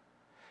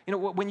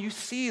 When you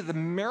see the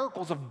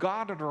miracles of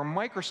God under a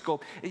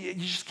microscope, you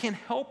just can't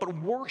help but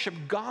worship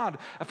God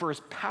for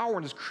his power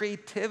and his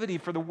creativity,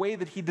 for the way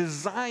that he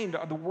designed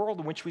the world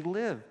in which we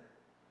live.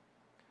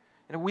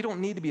 We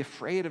don't need to be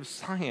afraid of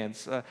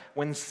science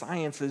when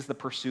science is the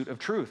pursuit of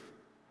truth.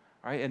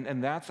 Right?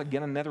 And that's,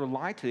 again, another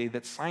lie today,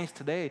 that science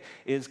today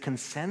is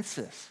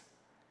consensus.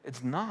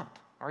 It's not.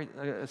 All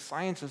right?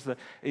 Science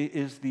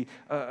is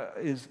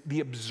the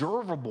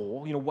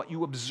observable, what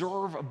you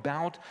observe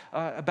about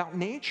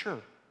nature.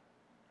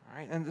 All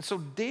right? And so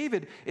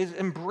David is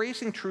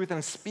embracing truth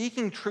and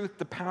speaking truth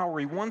to power.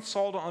 He wants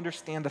Saul to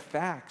understand the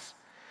facts.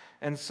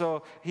 And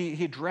so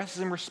he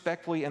addresses him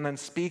respectfully and then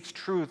speaks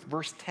truth.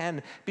 Verse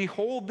 10,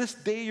 behold, this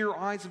day your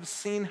eyes have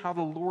seen how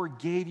the Lord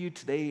gave you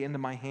today into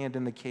my hand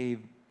in the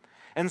cave.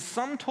 And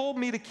some told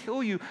me to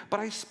kill you,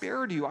 but I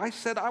spared you. I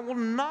said, I will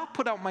not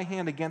put out my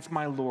hand against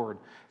my Lord,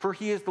 for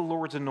he is the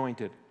Lord's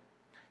anointed.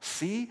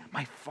 See,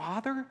 my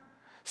father,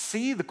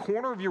 see the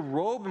corner of your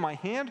robe in my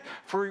hand,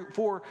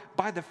 for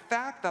by the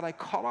fact that I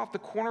cut off the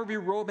corner of your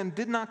robe and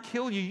did not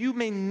kill you, you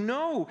may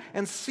know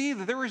and see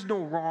that there is no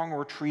wrong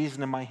or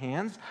treason in my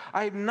hands.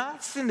 I have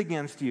not sinned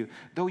against you,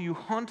 though you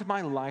hunt my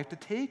life to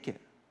take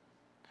it.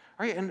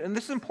 Right? And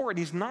this is important.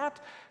 He's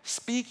not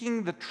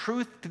speaking the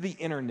truth to the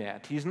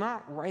internet. He's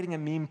not writing a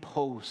meme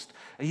post.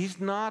 He's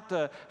not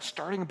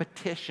starting a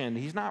petition.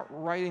 He's not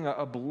writing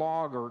a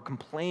blog or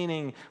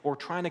complaining or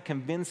trying to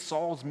convince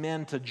Saul's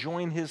men to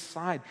join his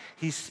side.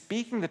 He's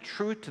speaking the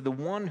truth to the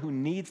one who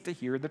needs to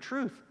hear the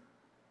truth.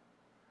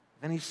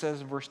 Then he says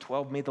in verse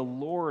 12, may the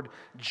Lord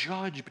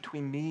judge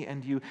between me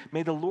and you.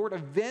 May the Lord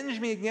avenge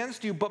me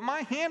against you, but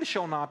my hand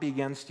shall not be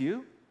against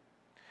you.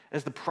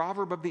 As the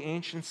proverb of the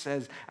ancients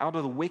says, out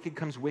of the wicked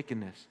comes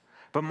wickedness,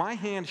 but my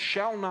hand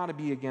shall not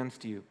be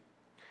against you.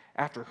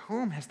 After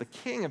whom has the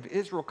king of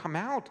Israel come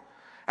out?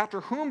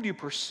 After whom do you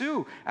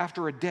pursue?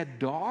 After a dead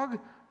dog?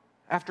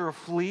 After a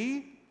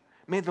flea?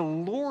 May the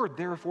Lord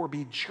therefore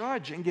be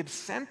judge and give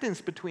sentence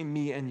between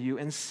me and you,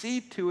 and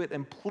see to it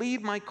and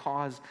plead my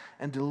cause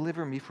and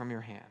deliver me from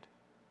your hand.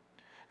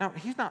 Now,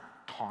 he's not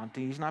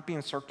taunting. He's not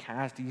being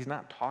sarcastic. He's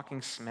not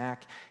talking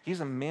smack. He's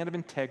a man of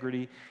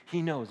integrity.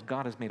 He knows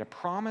God has made a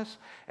promise,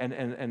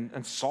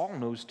 and Saul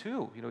knows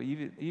too.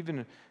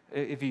 Even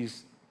if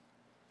he's,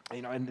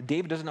 and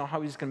David doesn't know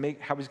how he's going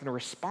to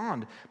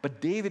respond.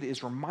 But David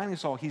is reminding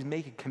Saul he's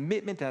making a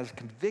commitment, has a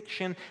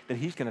conviction that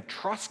he's going to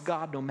trust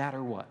God no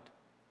matter what.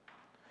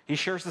 He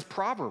shares this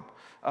proverb,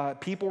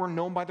 people are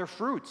known by their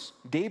fruits.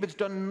 David's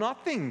done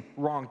nothing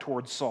wrong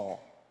towards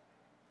Saul.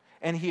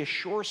 And he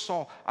assures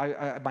Saul,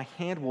 my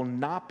hand will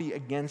not be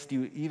against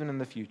you even in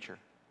the future.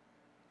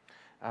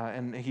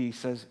 And he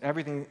says,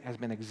 everything has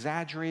been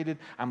exaggerated.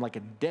 I'm like a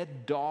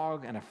dead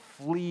dog and a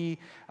flea.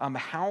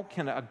 How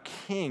can a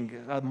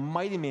king, a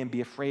mighty man,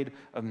 be afraid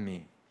of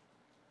me?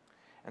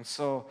 And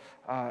so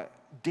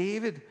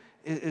David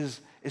is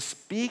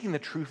speaking the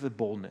truth with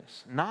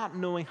boldness, not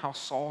knowing how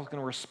Saul is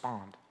going to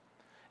respond.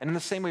 And in the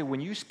same way,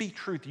 when you speak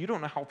truth, you don't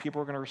know how people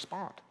are going to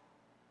respond.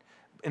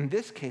 In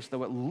this case,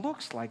 though, it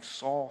looks like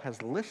Saul has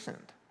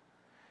listened.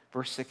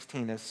 Verse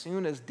 16, as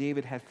soon as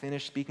David had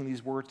finished speaking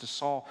these words to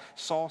Saul,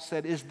 Saul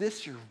said, is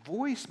this your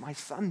voice, my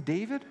son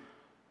David?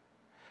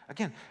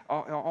 Again,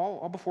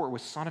 all before it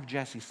was son of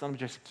Jesse,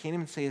 can't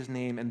even say his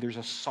name, and there's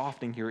a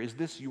softening here. Is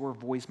this your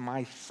voice,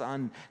 my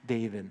son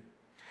David?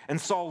 And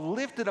Saul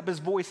lifted up his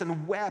voice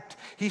and wept.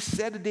 He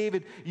said to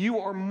David, you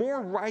are more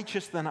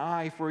righteous than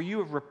I, for you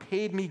have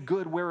repaid me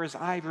good, whereas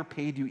I have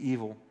repaid you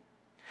evil.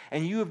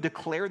 And you have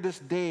declared this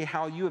day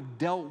how you have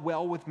dealt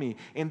well with me,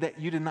 and that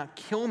you did not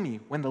kill me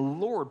when the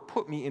Lord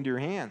put me into your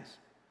hands.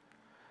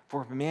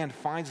 For if a man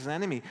finds his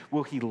enemy,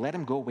 will he let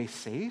him go away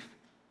safe?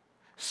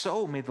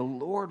 So may the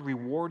Lord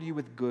reward you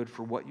with good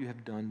for what you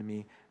have done to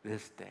me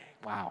this day.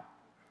 Wow.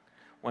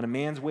 When a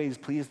man's ways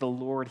please the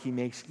Lord, he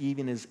makes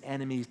even his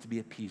enemies to be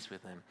at peace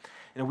with him.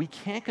 And we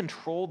can't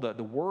control the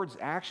words,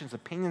 actions,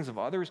 opinions of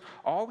others.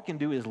 All we can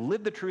do is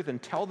live the truth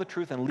and tell the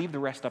truth and leave the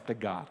rest up to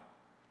God.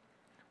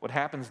 What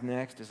happens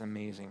next is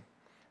amazing.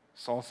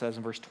 Saul says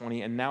in verse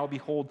 20, and now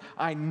behold,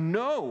 I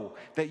know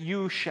that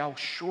you shall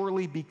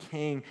surely be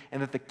king,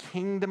 and that the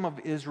kingdom of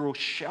Israel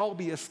shall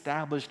be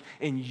established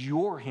in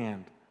your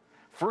hand.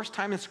 First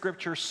time in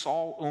Scripture,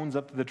 Saul owns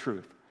up to the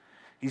truth.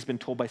 He's been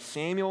told by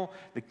Samuel,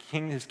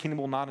 his kingdom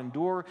will not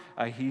endure.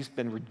 He's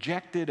been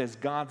rejected as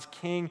God's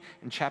king.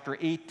 In chapter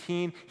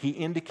 18, he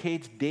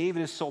indicates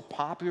David is so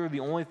popular, the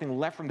only thing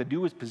left for him to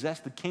do is possess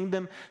the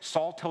kingdom.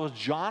 Saul tells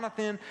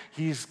Jonathan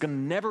he's going to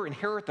never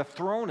inherit the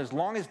throne as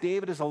long as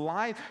David is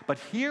alive. But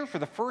here, for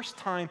the first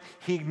time,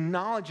 he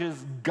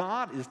acknowledges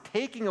God is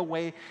taking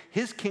away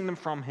his kingdom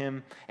from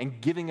him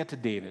and giving it to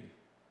David.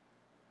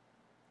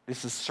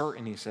 This is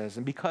certain, he says.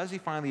 And because he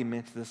finally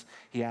admits this,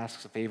 he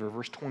asks a favor.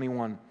 Verse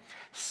 21,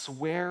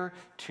 swear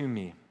to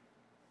me,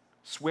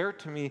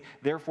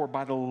 therefore,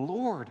 by the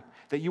Lord,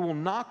 that you will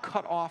not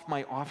cut off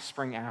my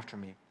offspring after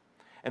me,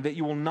 and that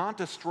you will not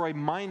destroy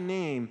my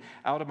name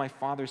out of my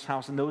father's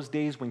house. In those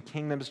days when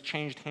kingdoms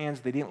changed hands,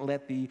 they didn't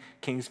let the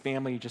king's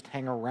family just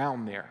hang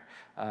around there.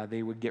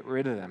 They would get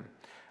rid of them.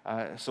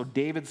 So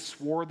David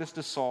swore this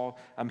to Saul.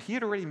 He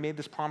had already made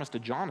this promise to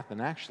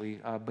Jonathan, actually,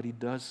 but he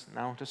does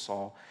now to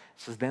Saul.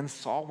 It says, then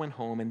Saul went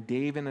home, and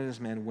David and his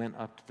men went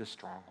up to the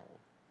stronghold.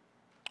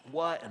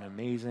 What an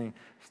amazing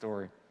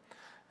story.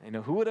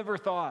 Who would ever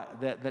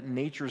thought that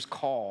nature's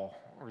call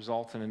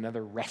results in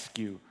another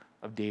rescue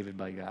of David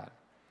by God?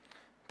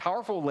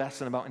 Powerful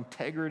lesson about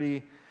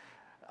integrity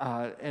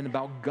and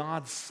about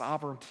God's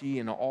sovereignty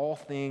in all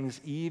things,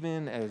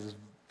 even as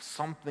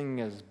something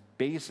as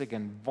basic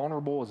and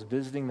vulnerable as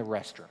visiting the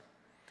restroom.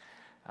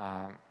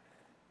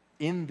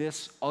 In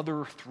this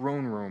other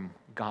throne room,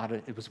 God,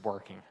 it was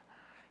working.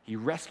 He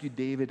rescued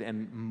David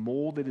and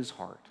molded his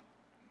heart.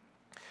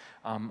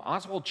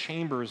 Oswald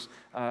Chambers,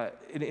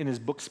 in his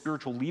book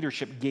Spiritual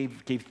Leadership,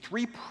 gave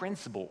 3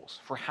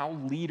 principles for how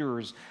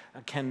leaders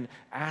can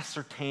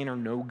ascertain or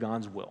know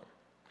God's will.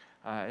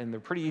 And they're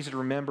pretty easy to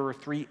remember.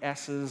 3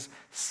 S's: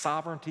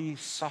 sovereignty,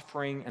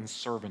 suffering, and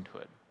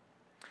servanthood.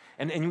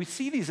 And we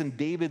see these in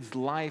David's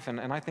life, and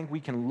I think we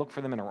can look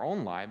for them in our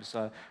own lives.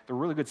 They're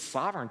really good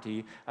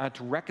sovereignty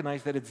to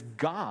recognize that it's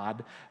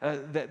God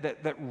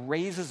that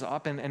raises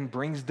up and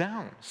brings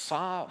down.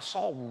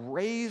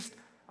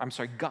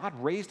 God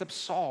raised up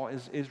Saul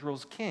as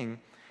Israel's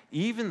king,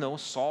 even though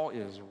Saul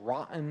is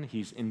rotten,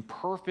 he's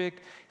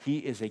imperfect, he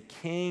is a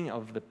king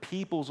of the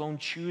people's own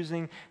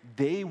choosing.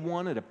 They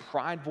wanted a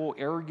prideful,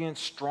 arrogant,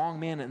 strong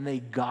man, and they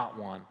got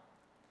one.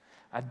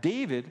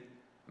 David,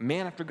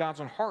 man after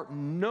God's own heart,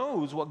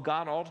 knows what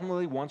God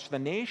ultimately wants for the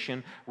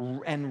nation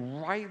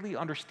and rightly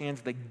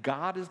understands that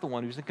God is the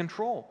one who's in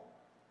control.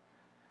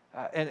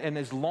 And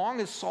as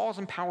long as Saul's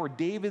in power,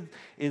 David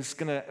is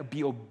going to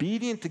be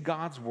obedient to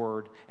God's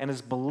word and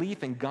his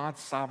belief in God's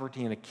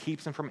sovereignty, and it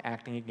keeps him from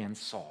acting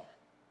against Saul.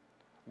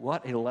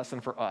 What a lesson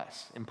for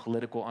us in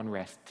political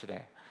unrest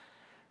today.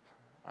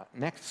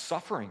 Next,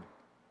 suffering.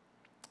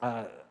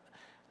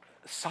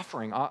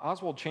 Suffering.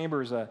 Oswald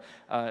Chambers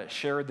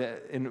shared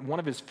that in one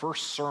of his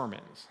first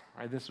sermons,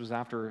 right, this was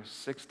after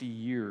 60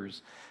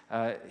 years,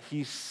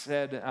 he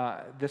said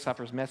this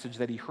after his message,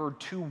 that he heard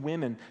two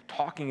women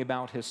talking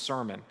about his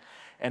sermon.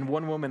 And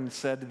one woman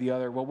said to the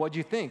other, "Well, what'd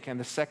you think?" And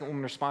the second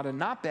woman responded,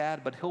 "Not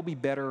bad, but he'll be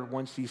better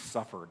once he's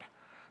suffered."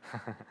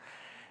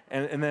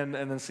 and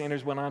then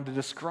Sanders went on to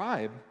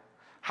describe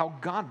how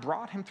God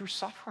brought him through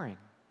suffering,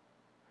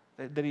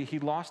 that he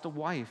lost a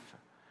wife,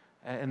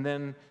 and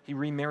then he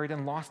remarried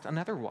and lost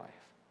another wife.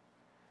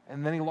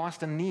 And then he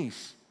lost a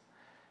niece.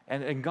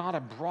 And God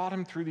had brought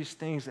him through these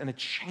things, and it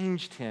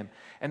changed him.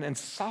 And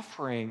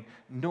suffering,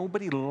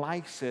 nobody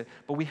likes it,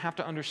 but we have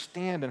to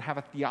understand and have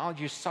a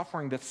theology of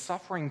suffering, that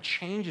suffering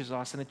changes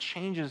us and it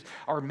changes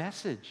our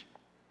message.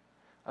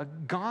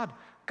 God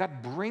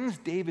brings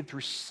David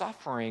through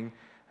suffering,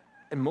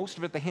 and most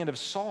of it at the hand of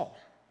Saul.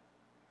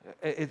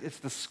 It's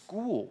the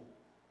school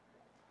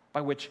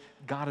by which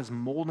God is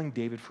molding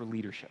David for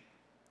leadership.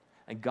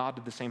 And God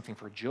did the same thing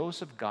for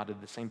Joseph. God did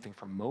the same thing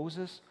for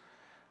Moses.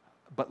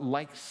 But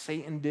like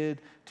Satan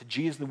did to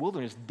Jesus in the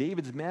wilderness,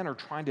 David's men are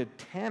trying to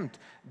tempt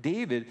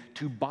David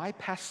to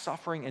bypass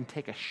suffering and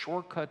take a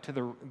shortcut to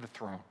the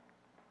throne.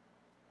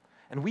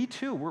 And we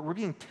too, we're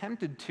being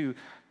tempted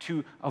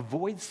to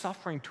avoid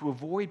suffering, to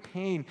avoid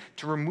pain,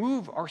 to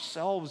remove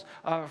ourselves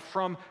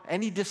from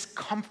any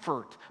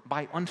discomfort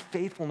by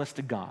unfaithfulness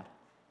to God.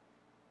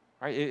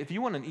 Right? If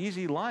you want an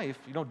easy life,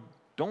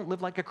 don't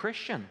live like a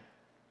Christian.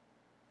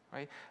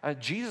 Right?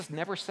 Jesus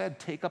never said,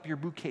 "Take up your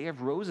bouquet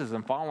of roses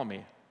and follow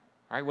me."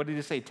 Right? What did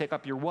he say? Take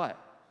up your what?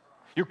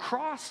 Your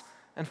cross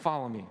and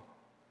follow me.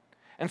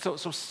 And so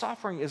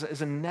suffering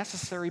is a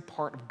necessary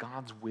part of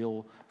God's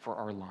will for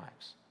our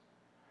lives.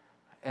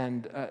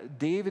 And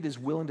David is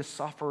willing to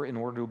suffer in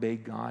order to obey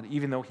God,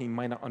 even though he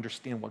might not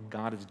understand what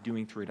God is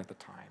doing through it at the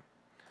time.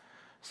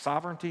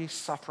 Sovereignty,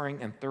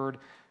 suffering, and third,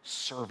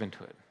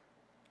 servanthood.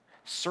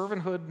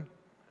 Servanthood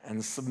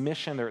and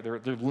submission, they're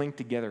linked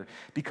together,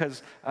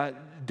 because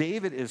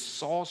David is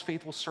Saul's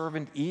faithful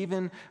servant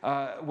even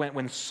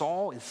when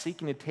Saul is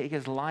seeking to take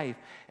his life.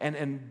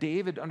 And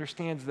David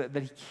understands that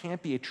he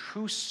can't be a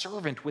true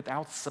servant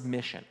without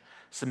submission.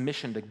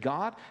 Submission to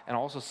God, and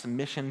also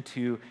submission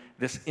to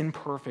this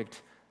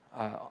imperfect,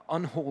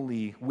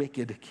 unholy,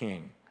 wicked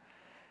king.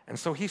 And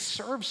so he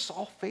serves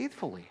Saul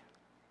faithfully.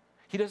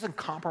 He doesn't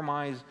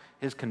compromise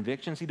his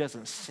convictions. He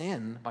doesn't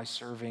sin by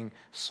serving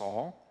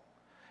Saul.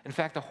 In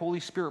fact, the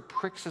Holy Spirit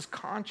pricks his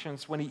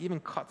conscience when he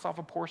even cuts off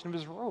a portion of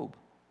his robe.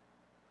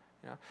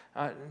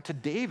 To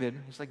David,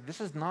 he's like,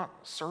 this is not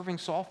serving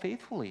Saul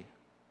faithfully.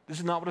 This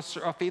is not what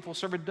a faithful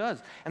servant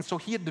does. And so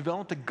he had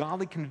developed a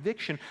godly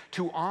conviction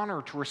to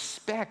honor, to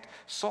respect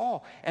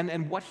Saul.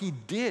 And what he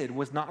did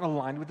was not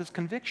aligned with his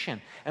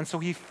conviction. And so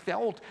he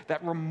felt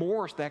that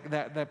remorse,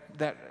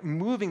 that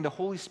moving the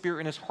Holy Spirit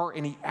in his heart,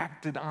 and he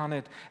acted on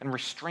it and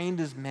restrained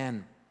his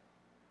men.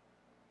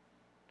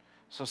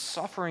 So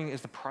suffering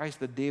is the price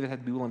that David had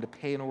to be willing to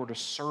pay in order to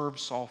serve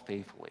Saul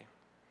faithfully.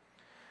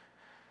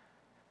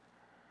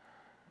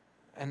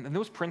 And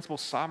those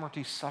principles,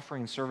 sovereignty,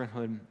 suffering, and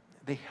servanthood,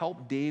 they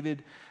help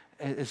David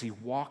as he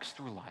walks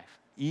through life,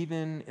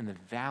 even in the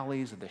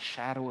valleys of the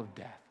shadow of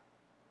death.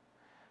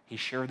 He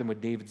shared them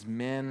with David's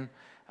men,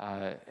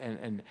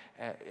 and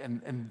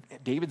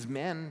David's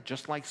men,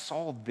 just like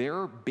Saul,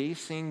 they're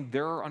basing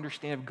their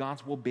understanding of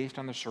God's will based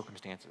on their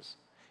circumstances.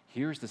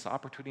 Here's this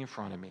opportunity in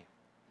front of me,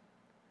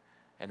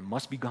 and it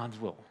must be God's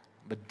will.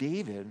 But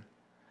David,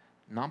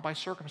 not by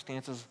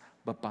circumstances,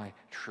 but by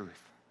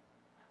truth,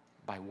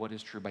 by what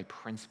is true, by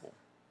principle.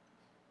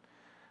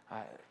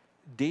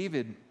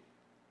 David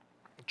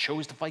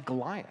chose to fight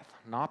Goliath,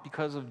 not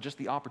because of just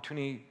the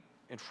opportunity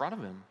in front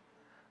of him,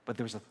 but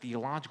there was a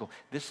theological.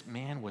 This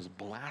man was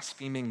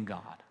blaspheming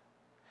God.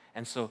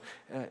 And so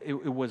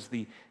it was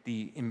the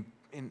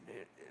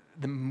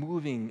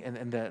moving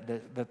and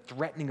the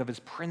threatening of his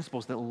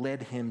principles that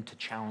led him to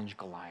challenge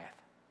Goliath.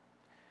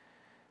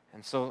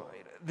 And so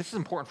this is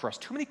important for us.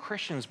 Too many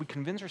Christians, we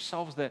convince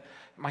ourselves that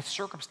my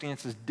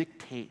circumstances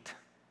dictate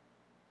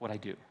what I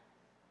do.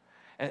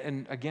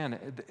 And again,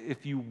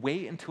 if you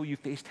wait until you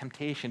face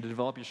temptation to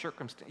develop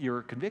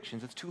your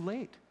convictions, it's too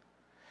late.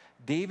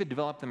 David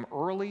developed them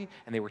early,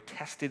 and they were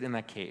tested in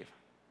that cave.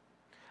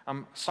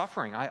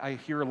 Suffering. I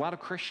hear a lot of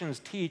Christians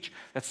teach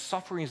that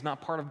suffering is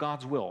not part of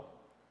God's will.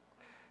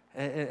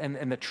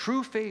 And the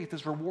true faith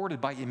is rewarded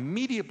by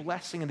immediate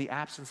blessing in the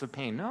absence of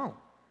pain. No.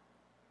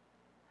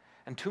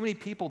 And too many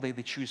people, they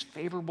choose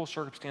favorable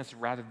circumstances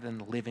rather than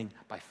living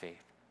by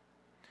faith.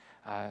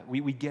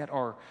 We get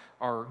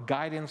our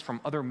guidance from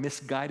other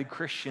misguided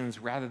Christians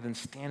rather than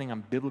standing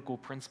on biblical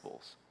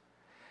principles.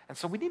 And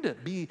so we need to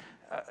be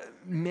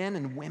men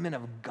and women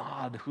of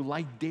God who,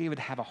 like David,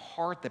 have a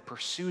heart that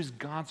pursues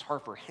God's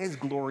heart for his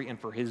glory and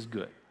for his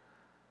good.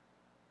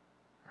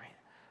 Right?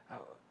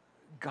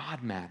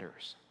 God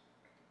matters.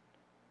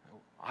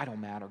 I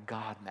don't matter,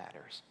 God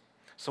matters.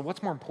 So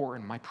what's more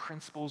important, my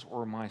principles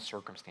or my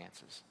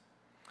circumstances?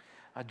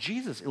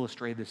 Jesus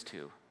illustrated this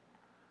too.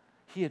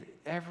 He had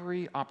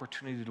every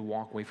opportunity to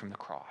walk away from the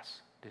cross,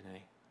 didn't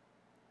he?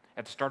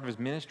 At the start of his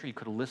ministry, he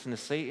could have listened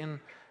to Satan,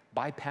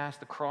 bypassed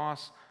the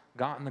cross,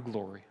 gotten the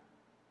glory.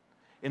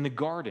 In the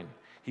garden,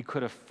 he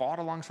could have fought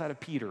alongside of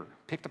Peter,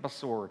 picked up a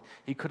sword.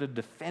 He could have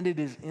defended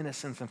his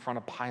innocence in front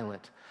of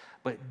Pilate.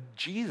 But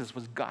Jesus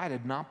was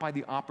guided not by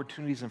the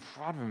opportunities in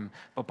front of him,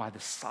 but by the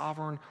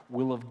sovereign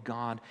will of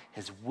God,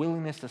 his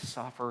willingness to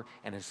suffer,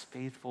 and his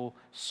faithful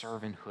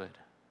servanthood.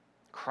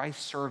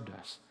 Christ served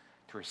us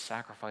through his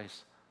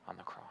sacrifice on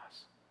the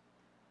cross.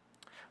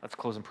 Let's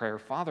close in prayer.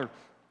 Father,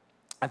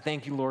 I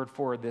thank you, Lord,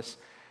 for this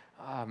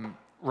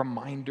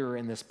reminder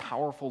and this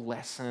powerful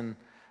lesson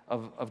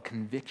of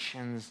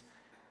convictions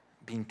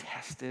being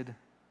tested,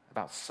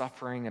 about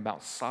suffering,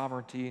 about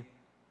sovereignty,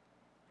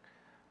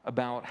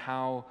 about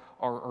how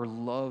our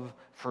love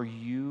for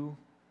you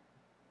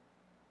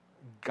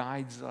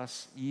guides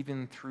us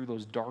even through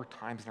those dark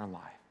times in our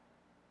life.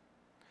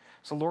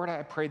 So, Lord,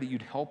 I pray that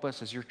you'd help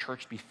us as your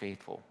church be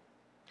faithful.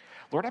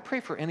 Lord, I pray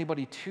for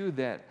anybody, too,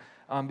 that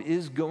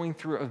is going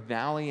through a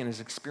valley and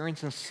is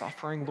experiencing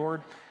suffering,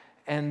 Lord,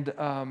 and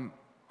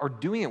are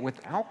doing it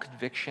without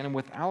conviction and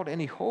without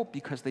any hope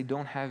because they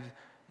don't have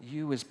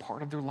you as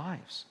part of their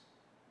lives.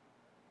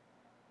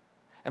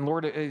 And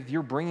Lord, if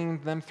you're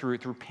bringing them through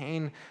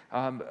pain,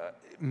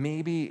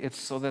 maybe it's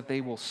so that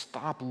they will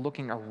stop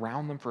looking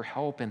around them for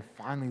help and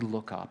finally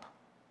look up.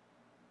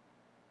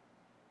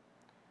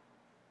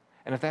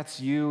 And if that's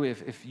you,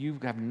 if you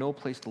have no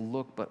place to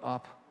look but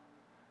up,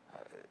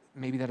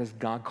 maybe that is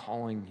God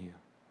calling you.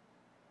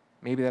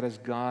 Maybe that is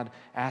God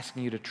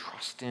asking you to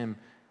trust him.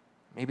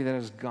 Maybe that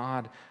is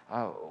God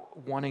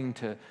wanting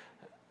to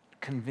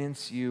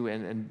convince you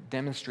and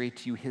demonstrate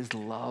to you his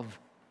love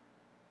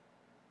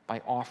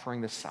by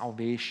offering the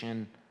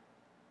salvation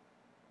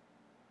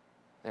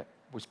that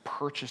was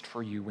purchased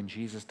for you when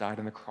Jesus died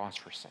on the cross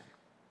for sin.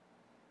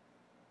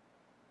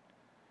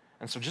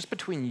 And so just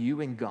between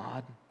you and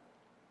God,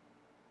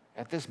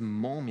 at this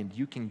moment,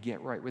 you can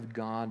get right with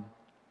God.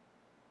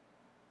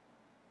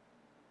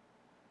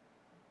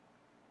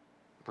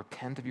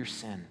 Repent of your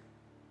sin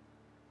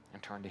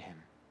and turn to him.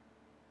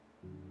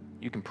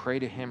 You can pray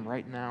to him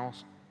right now.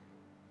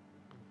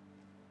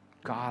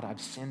 God,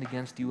 I've sinned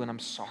against you and I'm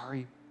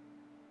sorry.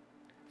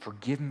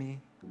 Forgive me.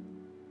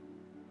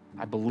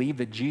 I believe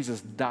that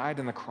Jesus died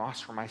on the cross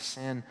for my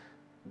sin.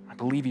 I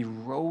believe he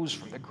rose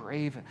from the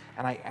grave,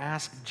 and I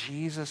ask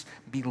Jesus,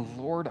 be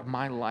Lord of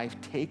my life,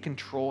 take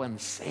control and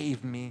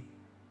save me.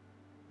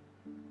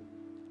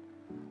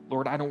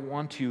 Lord, I don't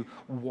want to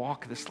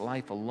walk this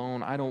life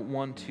alone. I don't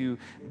want to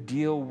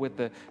deal with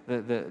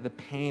the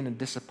pain and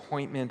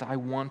disappointment. I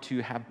want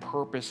to have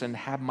purpose and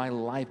have my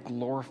life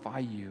glorify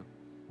you.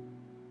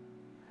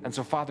 And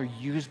so, Father,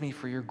 use me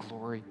for your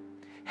glory.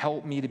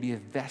 Help me to be a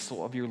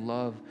vessel of your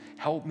love.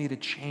 Help me to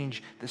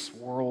change this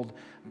world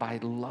by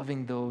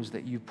loving those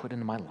that you've put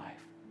into my life.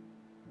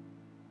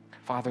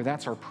 Father,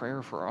 that's our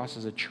prayer for us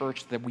as a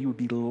church, that we would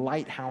be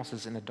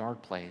lighthouses in a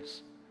dark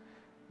place,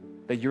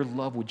 that your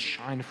love would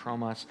shine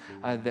from us,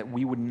 that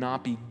we would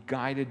not be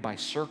guided by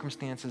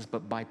circumstances,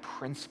 but by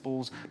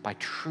principles, by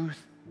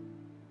truth,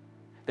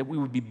 that we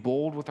would be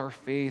bold with our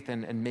faith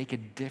and make a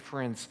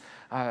difference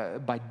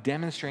by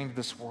demonstrating to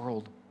this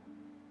world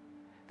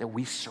that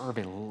we serve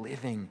a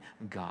living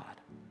God,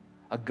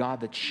 a God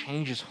that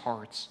changes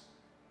hearts,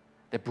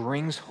 that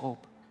brings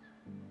hope.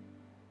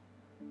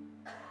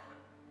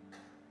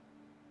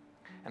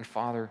 And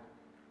Father,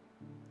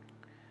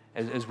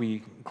 as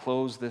we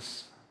close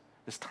this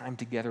time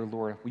together,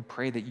 Lord, we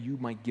pray that you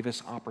might give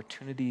us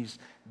opportunities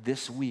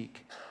this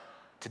week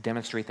to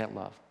demonstrate that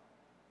love.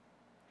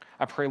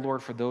 I pray,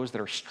 Lord, for those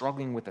that are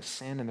struggling with a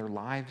sin in their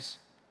lives,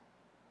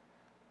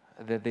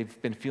 that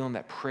they've been feeling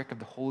that prick of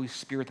the Holy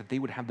Spirit, that they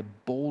would have the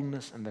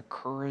boldness and the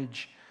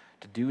courage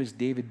to do as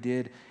David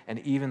did, and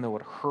even though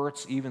it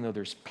hurts, even though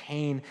there's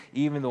pain,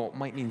 even though it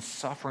might mean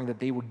suffering, that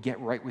they would get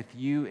right with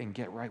you and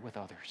get right with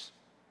others.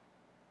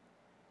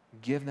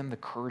 Give them the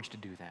courage to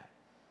do that.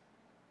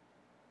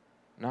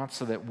 Not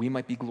so that we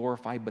might be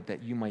glorified, but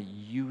that you might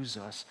use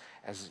us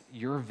as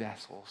your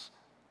vessels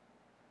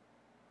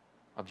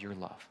of your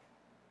love.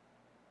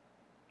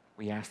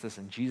 We ask this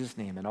in Jesus'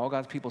 name, and all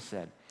God's people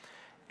said,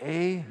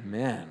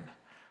 amen.